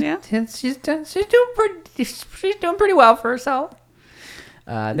 So she's doing pretty well for herself.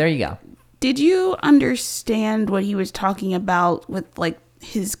 There you go. Did you understand what he was talking about with like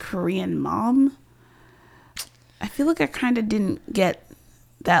his Korean mom? I feel like I kind of didn't get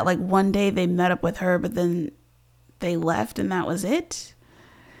that. Like one day they met up with her, but then they left and that was it.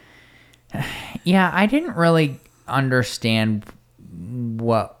 Yeah, I didn't really understand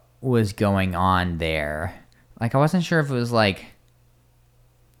what was going on there. Like I wasn't sure if it was like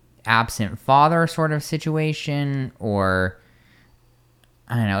absent father sort of situation, or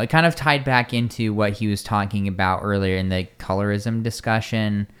I don't know. It kind of tied back into what he was talking about earlier in the colorism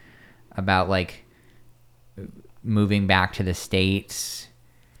discussion about like moving back to the States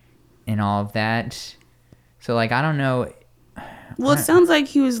and all of that. So like, I don't know. Well, it sounds like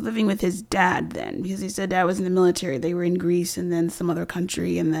he was living with his dad then, because he said dad was in the military. They were in Greece and then some other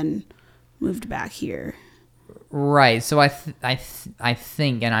country and then moved back here. Right. So I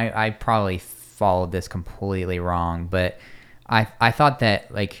think, and I probably followed this completely wrong, but I thought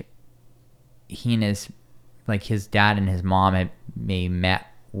that like he and his dad and his mom had maybe met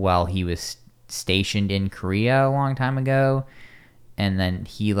while he was stationed in Korea a long time ago, and then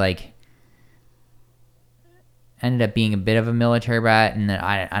he like ended up being a bit of a military brat, and then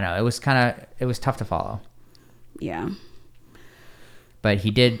I don't know, it was tough to follow. Yeah. But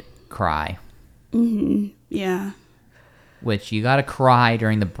he did cry. Yeah. Which you gotta cry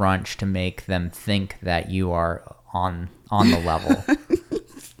during the brunch to make them think that you are on the level.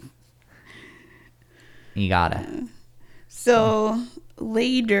 You gotta. So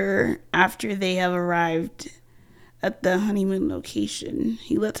later, after they have arrived at the honeymoon location,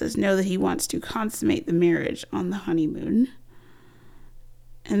 he lets us know that he wants to consummate the marriage on the honeymoon.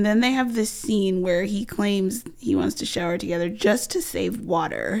 And then they have this scene where he claims he wants to shower together just to save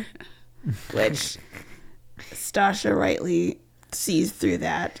water, which Stasha rightly sees through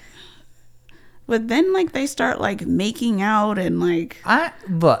that. But then, like, they start, like, making out and, like...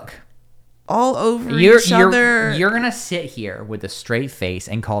 Look. All over each other. You're going to sit here with a straight face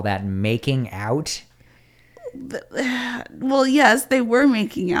and call that making out? Well, yes, they were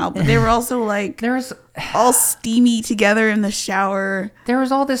making out, but they were also, like, all steamy together in the shower. There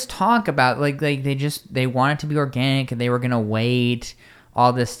was all this talk about, like they wanted to be organic and they were going to wait,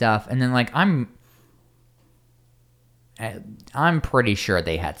 all this stuff. And then, like, I'm pretty sure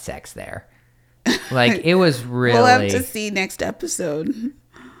they had sex there. Like, it was really... We'll have to see next episode.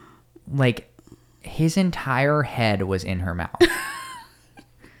 Like, his entire head was in her mouth.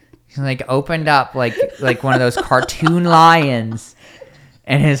 He, like, opened up like one of those cartoon lions,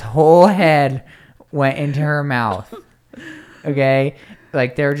 and his whole head went into her mouth. Okay?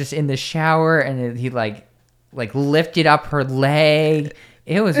 Like, they were just in the shower, and he, like lifted up her leg.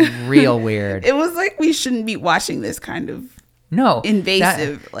 It was real weird. It was like we shouldn't be watching this kind of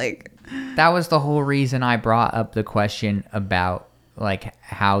invasive, That was the whole reason I brought up the question about like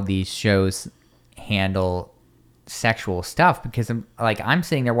how these shows handle sexual stuff, because I'm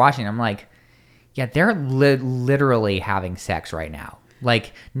sitting there watching, I'm like, yeah, they're literally having sex right now.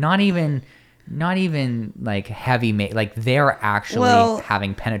 Like not even like heavy like they're actually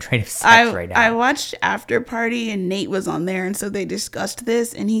having penetrative sex right now. I watched After Party and Nate was on there, and so they discussed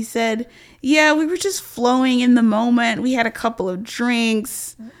this, and he said, yeah, we were just flowing in the moment. We had a couple of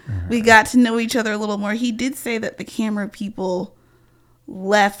drinks. We got to know each other a little more. He did say that the camera people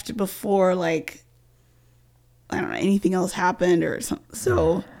left before, like, I don't know, anything else happened or something.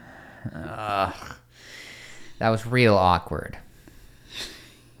 So that was real awkward.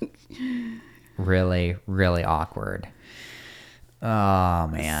 Really, really awkward. Oh,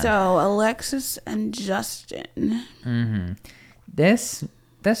 man. So, Alexis and Justin. Mm-hmm. This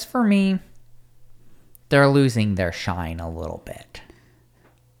for me, they're losing their shine a little bit.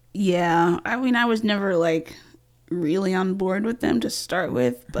 Yeah. I mean, I was never, like, really on board with them to start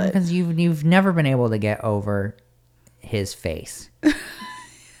with, but Because you've never been able to get over his face.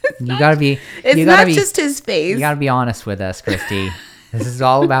 You gotta be. it's you not gotta be, just his face. You gotta be honest with us, Christy. This is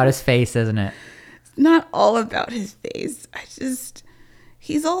all about his face, isn't it? It's not all about his face.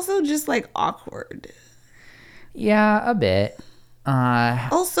 He's also just like awkward. Yeah, a bit.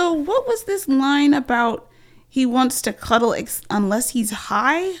 Also, what was this line about he wants to cuddle unless he's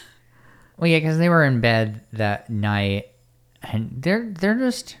high? Well, yeah, because they were in bed that night, and they're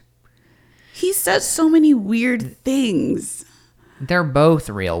just. He says so many weird things. They're both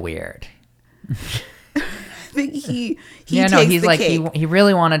real weird. I think he Yeah, takes no, he's the like cake. he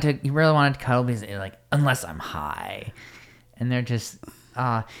really wanted to cuddle because he's like, unless I'm high, and they're just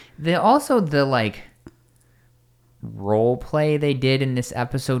the like role play they did in this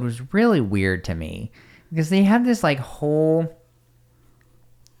episode was really weird to me because they had this like whole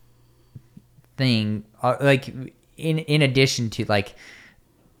thing like in addition to like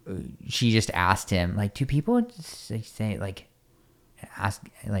she just asked him like, do people say like ask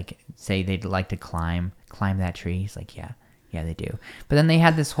like say they'd like to climb that tree? He's like, yeah they do. But then they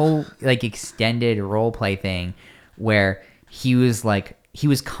had this whole like extended role play thing where he was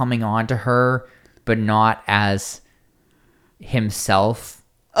coming on to her but not as himself,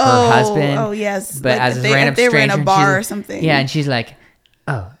 her husband. Oh yes, but like as if a random they were in stranger, a and bar she's- or something. Yeah, and she's like,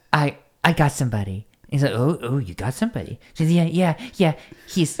 oh, I got somebody. He's like, oh, you got somebody. She's yeah.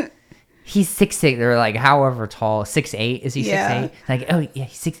 He's 6'6". They're like, however tall, 6'8". Is he 6'8"? Like, oh yeah,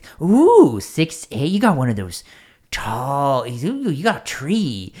 he's 6'8". You got one of those tall. Ooh, you got a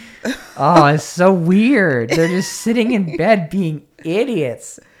tree. Oh, it's so weird. They're just sitting in bed being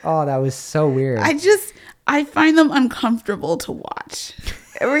idiots. Oh, that was so weird. I find them uncomfortable to watch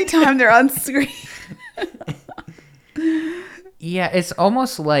every time they're on screen. Yeah, it's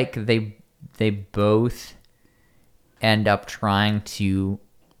almost like they both end up trying to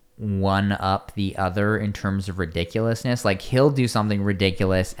one up the other in terms of ridiculousness. Like he'll do something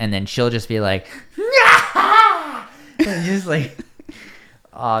ridiculous and then she'll just be like, and just like,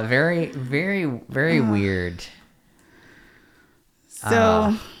 very, very, very weird.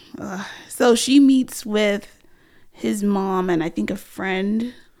 So she meets with his mom and I think a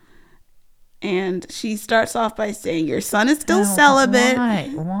friend. And she starts off by saying, your son is still celibate.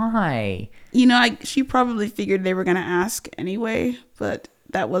 Why? You know, she probably figured they were going to ask anyway, but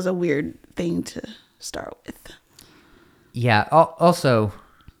that was a weird thing to start with. Yeah. Also,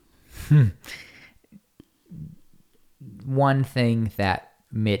 one thing that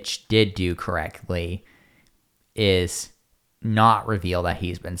Mitch did do correctly is not reveal that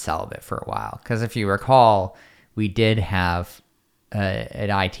he's been celibate for a while. Because if you recall, we did have an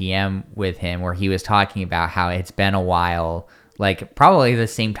ITM with him where he was talking about how it's been a while, like probably the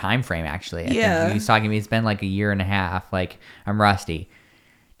same time frame actually. I think he was talking to me, it's been like a year and a half, like I'm rusty.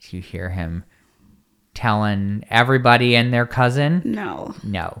 Did you hear him telling everybody and their cousin? No.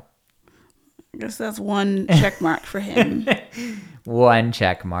 I guess that's one check mark for him. One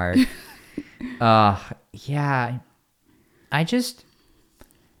check mark. Yeah.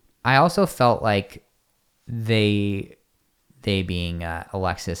 I also felt like they being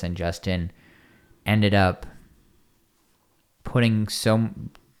Alexis and Justin ended up putting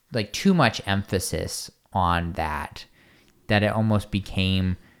too much emphasis on that it almost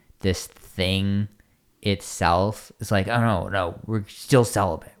became this thing itself. It's like, oh no, we're still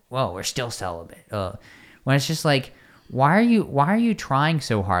celibate. Whoa, we're still celibate. When it's just like, why are you trying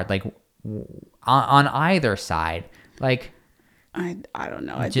so hard? Like on either side, like I don't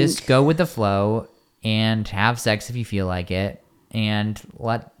know. I just think go with the flow and have sex if you feel like it, and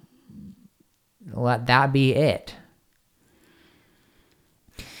let that be it.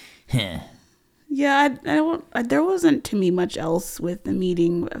 Yeah, there wasn't to me much else with the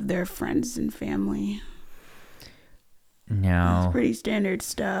meeting of their friends and family. No. It's pretty standard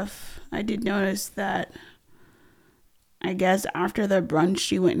stuff. I did notice that, I guess after the brunch,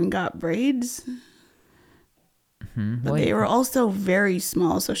 she went and got braids. But they were also very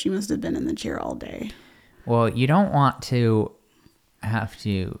small, so she must have been in the chair all day. Well, you don't want to have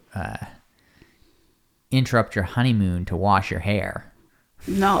to interrupt your honeymoon to wash your hair.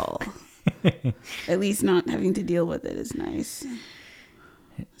 No. At least not having to deal with it is nice.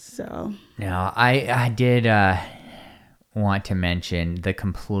 So. No, I did want to mention the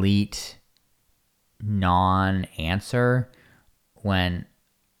complete non-answer when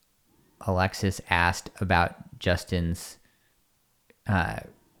Alexis asked about Justin's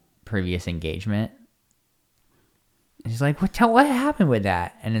previous engagement. And he's like, what happened with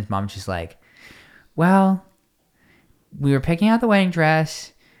that? And his mom's just like, well, we were picking out the wedding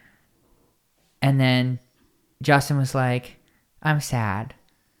dress, and then Justin was like, I'm sad.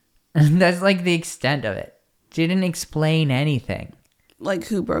 And that's like the extent of it. She didn't explain anything. Like,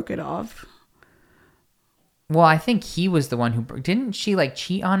 who broke it off? Well, I think he was the one who... Didn't she, like,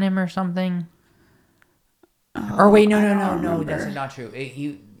 cheat on him or something? Or wait, no, that's not true.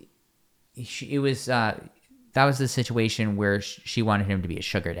 It was... that was the situation where she wanted him to be a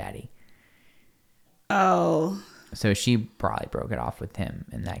sugar daddy. Oh. So she probably broke it off with him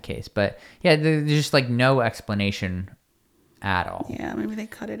in that case. But yeah, there's just like no explanation at all. Yeah, maybe they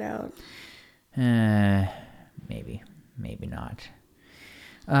cut it out. Maybe not.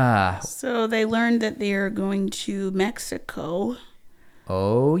 So they learned that they are going to Mexico.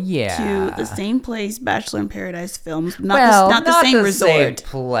 Oh yeah, To the same place Bachelor in Paradise films. Not the same resort. Same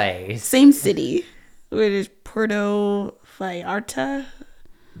place. Same city. It is Puerto Vallarta.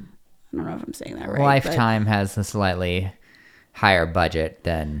 I don't know if I'm saying that right. Lifetime has a slightly higher budget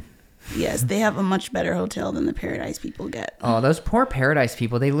than... Yes, they have a much better hotel than the Paradise people get. Oh, those poor Paradise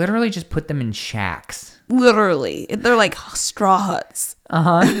people, they literally just put them in shacks. Literally. They're like straw huts.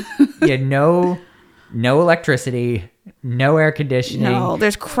 Uh-huh. Yeah, no electricity, no air conditioning. No,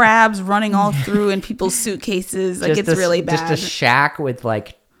 there's crabs running all through in people's suitcases. Like, it's really bad. Just a shack with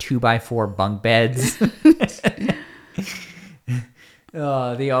like 2x4 bunk beds.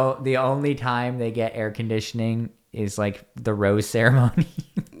 The only time they get air conditioning is like the rose ceremony.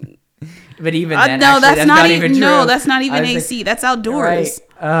 But even then, that's not even true. No, that's not even AC. Like, that's outdoors.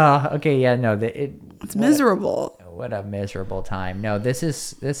 Right. Okay, yeah, no, it's miserable. What a miserable time. No, this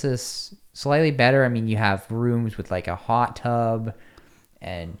is slightly better. I mean, you have rooms with like a hot tub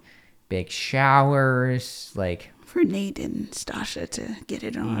and big showers, like for Nate and Stasha to get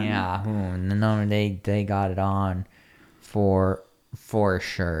it on. Yeah, no, they got it on for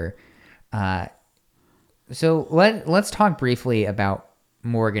sure. So let's talk briefly about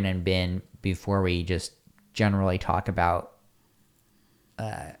Morgan and Ben before we just generally talk about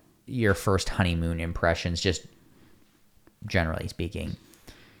your first honeymoon impressions, just generally speaking.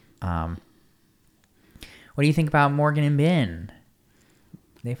 What do you think about Morgan and Ben?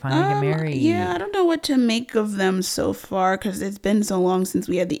 They finally get married. Yeah, I don't know what to make of them so far because it's been so long since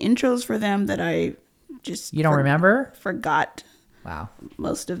we had the intros for them that I just... You don't remember? Forgot. Wow.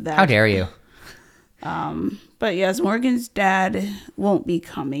 Most of that. How dare you? But yes, Morgan's dad won't be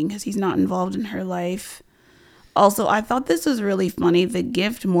coming because he's not involved in her life. Also, I thought this was really funny. The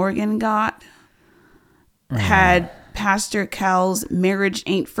gift Morgan got had Pastor Cal's Marriage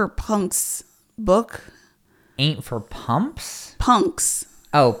Ain't for Punks book. Ain't for pumps? Punks.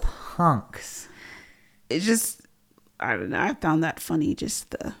 Oh, punks. It's just, I don't know. I found that funny,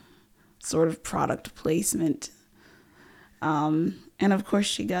 just the sort of product placement. And of course,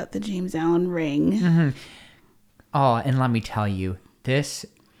 she got the James Allen ring. Mm-hmm. Oh, and let me tell you, this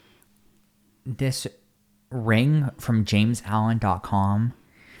ring from JamesAllen.com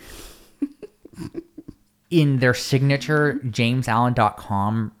in their signature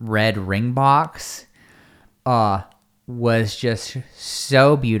JamesAllen.com red ring box was just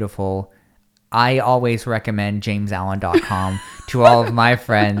so beautiful. I always recommend JamesAllen.com to all of my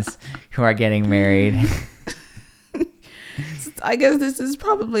friends who are getting married. I guess this is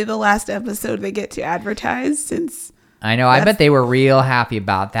probably the last episode they get to advertise since... I know. I bet they were real happy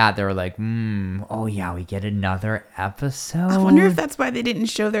about that. They were like, oh yeah, we get another episode. I wonder if that's why they didn't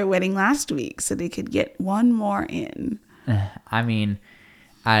show their wedding last week, so they could get one more in. I mean,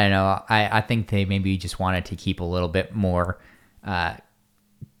 I don't know. I think they maybe just wanted to keep a little bit more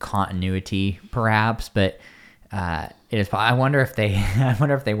continuity, perhaps. But it is. I wonder if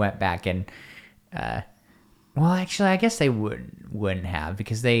they went back and. Well, actually, I guess they wouldn't have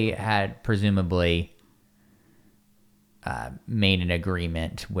because they had presumably made an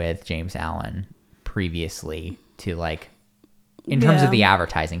agreement with James Allen previously to like, in terms of the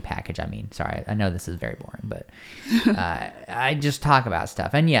advertising package. I mean, sorry, I know this is very boring, but I just talk about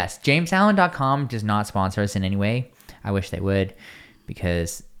stuff. And yes, JamesAllen.com does not sponsor us in any way. I wish they would,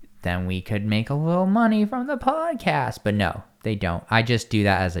 because then we could make a little money from the podcast. But no, they don't. I just do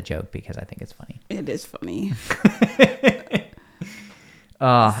that as a joke because I think it's funny. It is funny.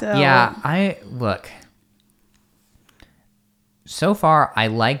 Yeah, look. So far, I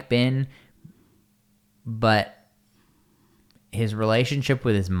like Ben, but his relationship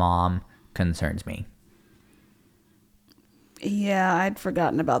with his mom concerns me. Yeah, I'd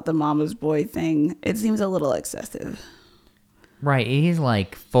forgotten about the mama's boy thing. It seems a little excessive. Right, he's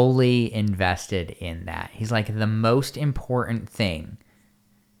like fully invested in that. He's like, the most important thing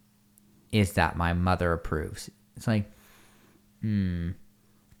is that my mother approves. It's like,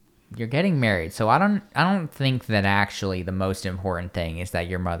 you're getting married. So I don't think that actually the most important thing is that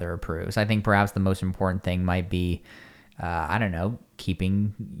your mother approves. I think perhaps the most important thing might be, I don't know,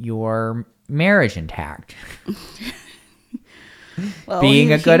 keeping your marriage intact. Well,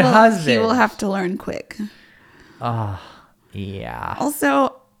 Being a good husband. He will have to learn quick. Yeah.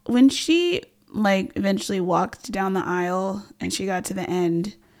 Also, when she like eventually walked down the aisle and she got to the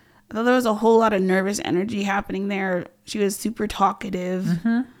end, I thought there was a whole lot of nervous energy happening there. She was super talkative.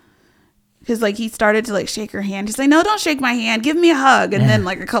 Because like he started to like shake her hand. He's like, no, don't shake my hand. Give me a hug. And then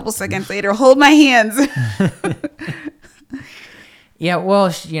like a couple seconds later, hold my hands. Yeah, well,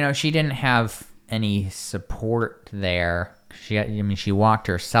 she didn't have any support there. She walked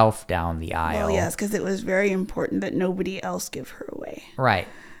herself down the aisle. Well, yes, because it was very important that nobody else give her away. Right.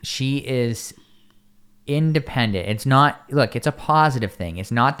 She is independent. It's a positive thing.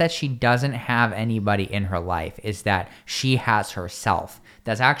 It's not that she doesn't have anybody in her life. It's that she has herself.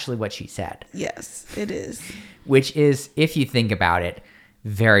 That's actually what she said. Yes, it is. Which is, if you think about it,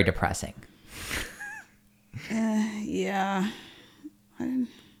 very depressing. Yeah. I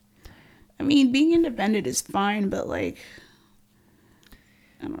mean, being independent is fine, but like,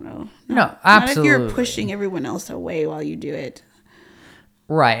 I don't know. No, absolutely. Not if you're pushing everyone else away while you do it.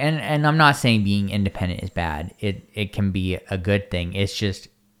 Right, and I'm not saying being independent is bad. It can be a good thing. It's just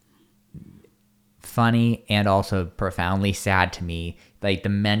funny and also profoundly sad to me, like the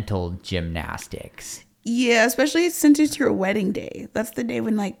mental gymnastics. Yeah, especially since it's your wedding day. That's the day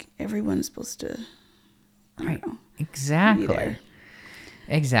when like everyone's supposed to. I don't know. Exactly.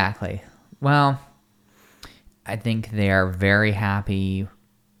 Exactly. Well, I think they are very happy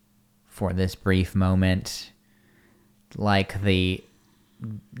for this brief moment. Like the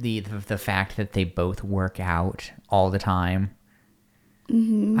fact that they both work out all the time.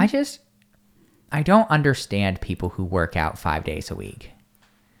 Mm-hmm. I don't understand people who work out 5 days a week.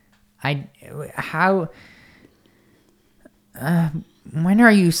 When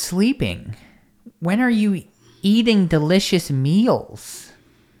are you sleeping? When are you eating delicious meals?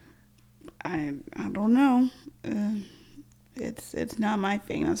 I don't know. It's not my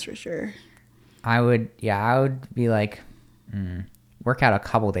thing, that's for sure. I would be like, work out a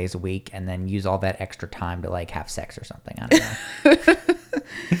couple days a week and then use all that extra time to like have sex or something. I don't know.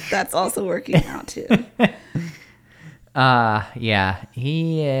 That's also working out too. Yeah,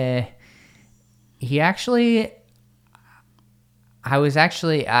 he actually,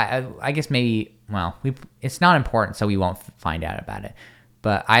 I guess maybe, well, it's not important, so we won't find out about it.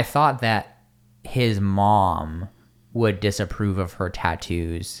 But I thought that his mom would disapprove of her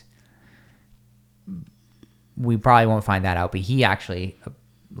tattoos. We probably won't find that out, but he actually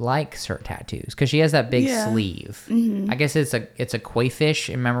likes her tattoos because she has that big sleeve. Mm-hmm. I guess it's a koi fish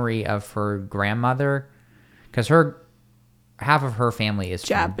in memory of her grandmother, because half of her family is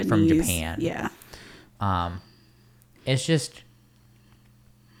from Japan. Yeah. It's just,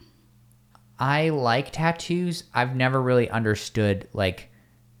 I like tattoos. I've never really understood like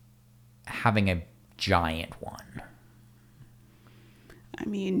having a giant one. I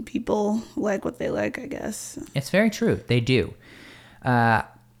mean, people like what they like, I guess. It's very true. They do. I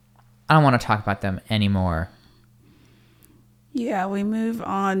don't want to talk about them anymore. Yeah, we move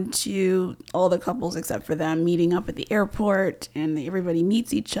on to all the couples except for them meeting up at the airport, and everybody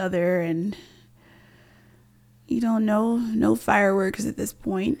meets each other, and no fireworks at this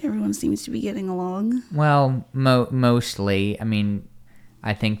point. Everyone seems to be getting along. Well, mostly. I mean,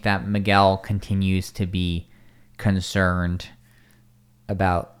 I think that Miguel continues to be concerned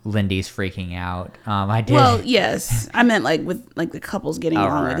about Lindy's freaking out. I did. Well, yes, I meant like with like the couples getting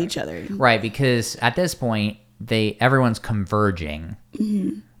along with each other, right? Because at this point, everyone's converging.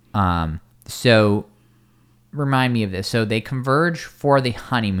 Mm-hmm. So remind me of this. So they converge for the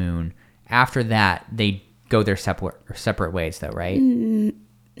honeymoon. After that, they go their separate ways, though, right?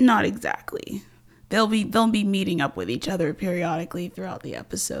 Not exactly. They'll be meeting up with each other periodically throughout the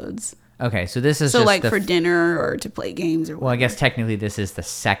episodes. Okay, so this is so just like for dinner or to play games or whatever. Well, I guess technically this is the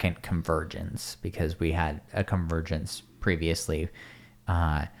second convergence because we had a convergence previously.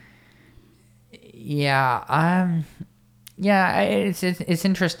 It's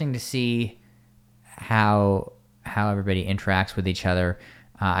interesting to see how everybody interacts with each other.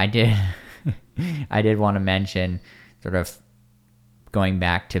 I did want to mention, sort of going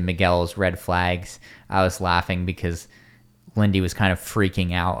back to Miguel's red flags. I was laughing because Lindy was kind of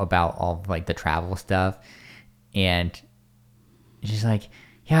freaking out about all like the travel stuff, and she's like,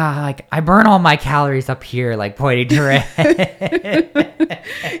 yeah, like I burn all my calories up here, like pointing to Red.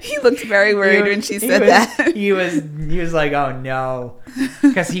 He looked very worried when she said that. He was like, oh no,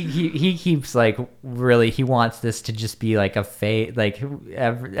 because he keeps like really he wants this to just be like a fate, like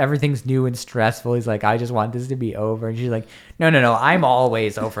everything's new and stressful. He's like, I just want this to be over, and she's like, no, I'm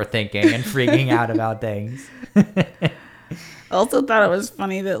always overthinking and freaking out about things. I also thought it was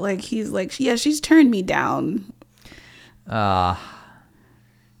funny that like he's like, yeah, she's turned me down.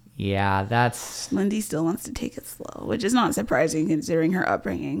 Yeah, that's Lindy still wants to take it slow, which is not surprising considering her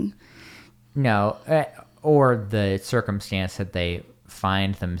upbringing. no, or the circumstance that they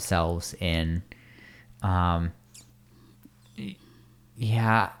find themselves in.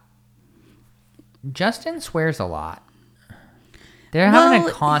 Yeah, Justin swears a lot. They're having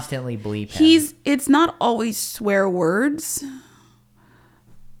to constantly bleep him. It's not always swear words.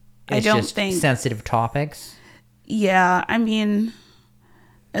 I don't think sensitive topics. Yeah, I mean,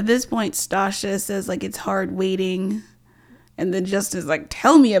 at this point, Stasha says like it's hard waiting, and then Justin's like,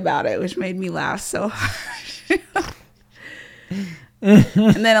 "Tell me about it," which made me laugh so hard.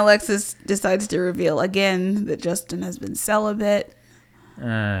 And then Alexis decides to reveal again that Justin has been celibate.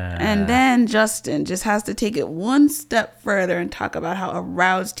 And then Justin just has to take it one step further and talk about how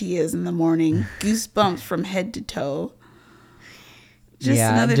aroused he is in the morning. Goosebumps from head to toe.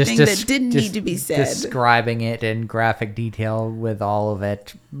 Another thing that didn't need to be said. Describing it in graphic detail with all of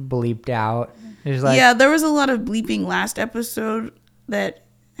it bleeped out. Yeah, there was a lot of bleeping last episode that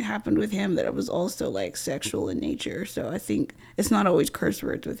happened with him that it was also like sexual in nature. So I think it's not always curse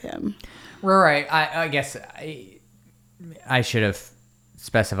words with him. Right. I guess I should have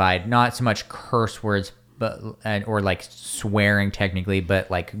specified not so much curse words, but or like swearing technically,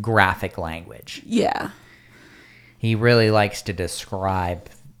 but like graphic language. Yeah. He really likes to describe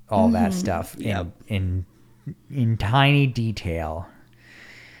all that stuff in tiny detail.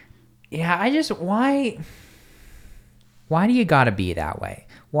 Yeah, why do you gotta be that way?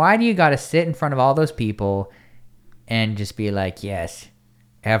 Why do you gotta sit in front of all those people and just be like, yes,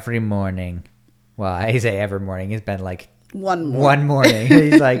 every morning. Well, I say every morning. It's been like one morning.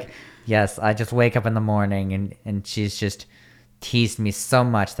 He's like, yes, I just wake up in the morning and she's just teased me so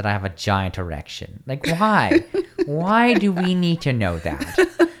much that I have a giant erection. Like, why? Why do we need to know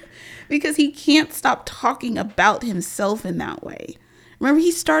that? Because he can't stop talking about himself in that way. Remember,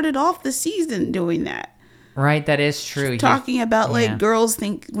 he started off the season doing that. Right, that is true. Talking about like girls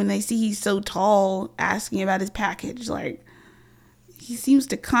think when they see he's so tall, asking about his package. Like, he seems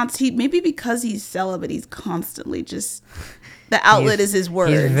to maybe because he's celibate, he's constantly just, the outlet is his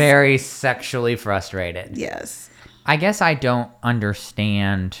words. He's very sexually frustrated. Yes. I guess I don't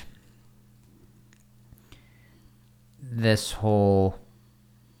understand this whole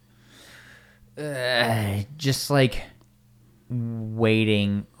just like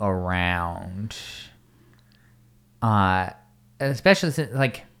waiting around. Especially since,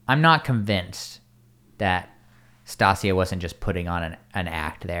 like, I'm not convinced that Stasia wasn't just putting on an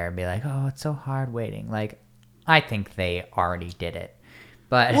act there and be like, oh, it's so hard waiting. Like, I think they already did it.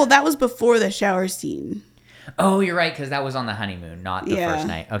 But well, that was before the shower scene. Oh, you're right, because that was on the honeymoon, not the first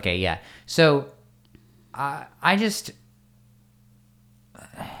night. Okay, yeah. So, I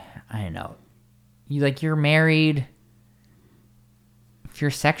don't know. You're married. If you're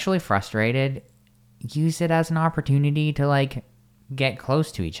sexually frustrated, use it as an opportunity to, like, get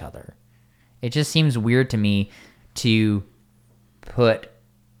close to each other. It just seems weird to me to put,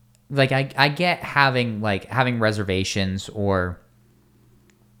 like, I get having reservations or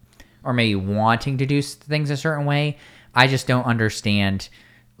maybe wanting to do things a certain way. I just don't understand,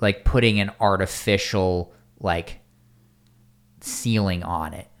 like, putting an artificial, like, ceiling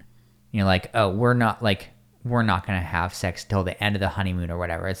on it. You know, like, oh, we're not going to have sex till the end of the honeymoon or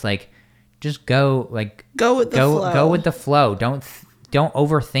whatever. It's like, just go with the flow. Go with the flow. Don't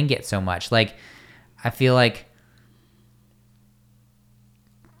overthink it so much. Like, I feel like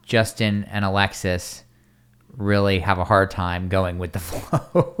Justin and Alexis really have a hard time going with the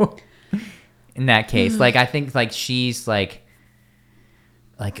flow in that case. Like, I think, like, she's like,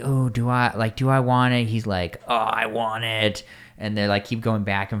 oh, do I want it? He's like, oh, I want it. And they're like, keep going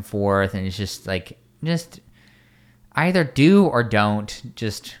back and forth. And it's just like, just either do or don't.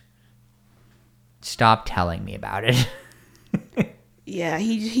 Just stop telling me about it. Yeah,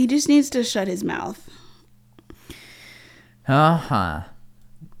 he just needs to shut his mouth. Uh-huh.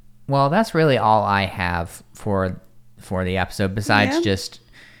 Well, that's really all I have for the episode, besides just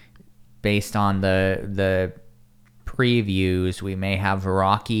based on the previews, we may have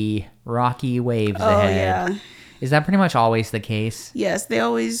rocky waves ahead. Yeah. Is that pretty much always the case? Yes, they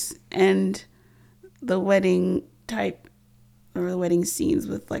always end the wedding type or the wedding scenes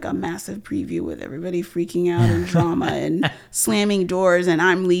with like a massive preview with everybody freaking out and drama and slamming doors and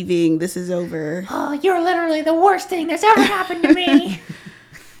I'm leaving, this is over. Oh, you're literally the worst thing that's ever happened to me.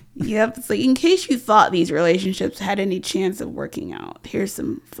 Yep, it's like in case you thought these relationships had any chance of working out, here's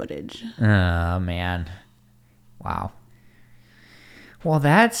some footage. Oh man. Wow. Well,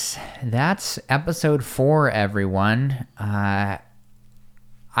 that's episode 4, everyone. I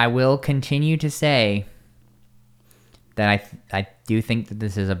will continue to say that I do think that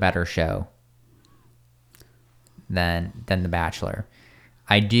this is a better show than The Bachelor.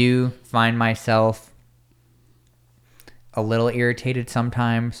 I do find myself a little irritated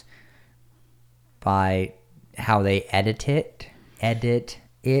sometimes by how they edit it.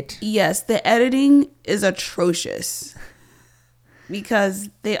 Yes, the editing is atrocious because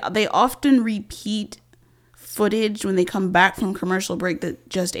they often repeat footage when they come back from commercial break that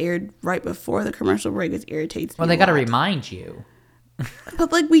just aired right before the commercial break. It irritates me. Well, they got to remind you.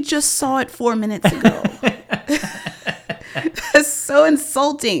 But like we just saw it 4 minutes ago. That's so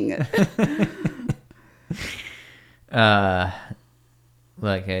insulting.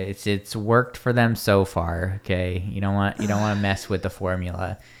 Look, it's worked for them so far. Okay, you don't want to mess with the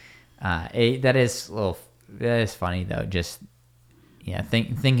formula. That is funny though. Just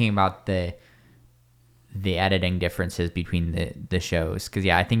thinking about the editing differences between the shows, because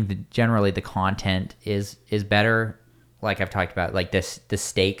I think generally the content is better. Like I've talked about, like the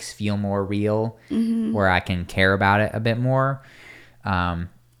stakes feel more real, where I can care about it a bit more.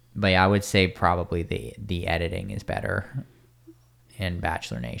 But I would say probably the editing is better in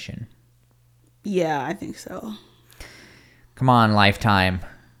Bachelor Nation. Yeah, I think so. Come on, Lifetime,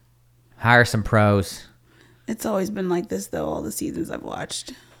 hire some pros. It's always been like this though. All the seasons I've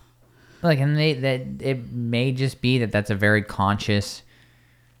watched. Like, and it may just be that's a very conscious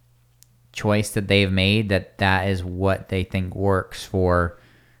choice that they've made. That is what they think works for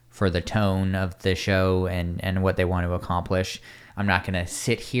the tone of the show and what they want to accomplish. I'm not going to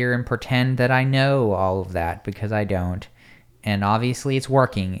sit here and pretend that I know all of that, because I don't. And obviously it's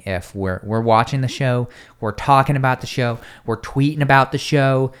working. If we're watching the show, we're talking about the show, we're tweeting about the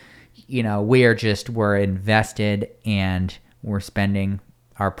show, we're invested, and we're spending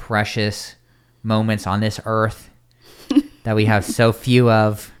our precious moments on this earth that we have so few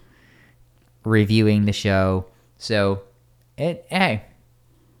of reviewing the show. So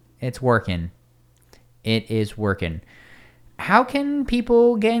it's working. It is working. How can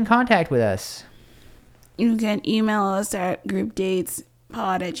people get in contact with us? You can email us at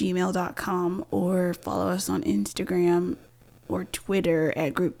groupdatespod@gmail.com or follow us on Instagram or Twitter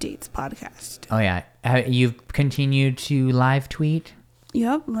at groupdatespodcast. Oh yeah, you've continued to live tweet?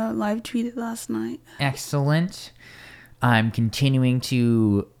 Yep, live tweeted last night. Excellent. I'm continuing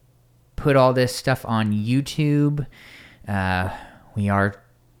to put all this stuff on YouTube. We are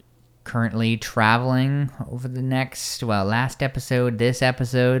currently traveling over the last episode, this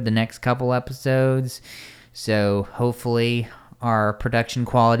episode, the next couple episodes. So hopefully our production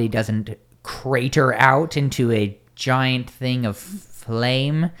quality doesn't crater out into a giant thing of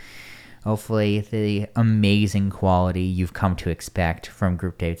flame. Hopefully the amazing quality you've come to expect from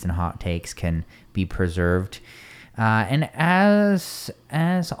Group Dates and Hot Takes can be preserved. And as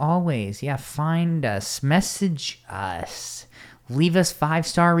always, find us, message us, leave us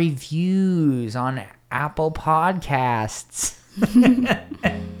 5-star reviews on Apple Podcasts.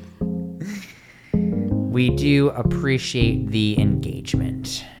 We do appreciate the engagement.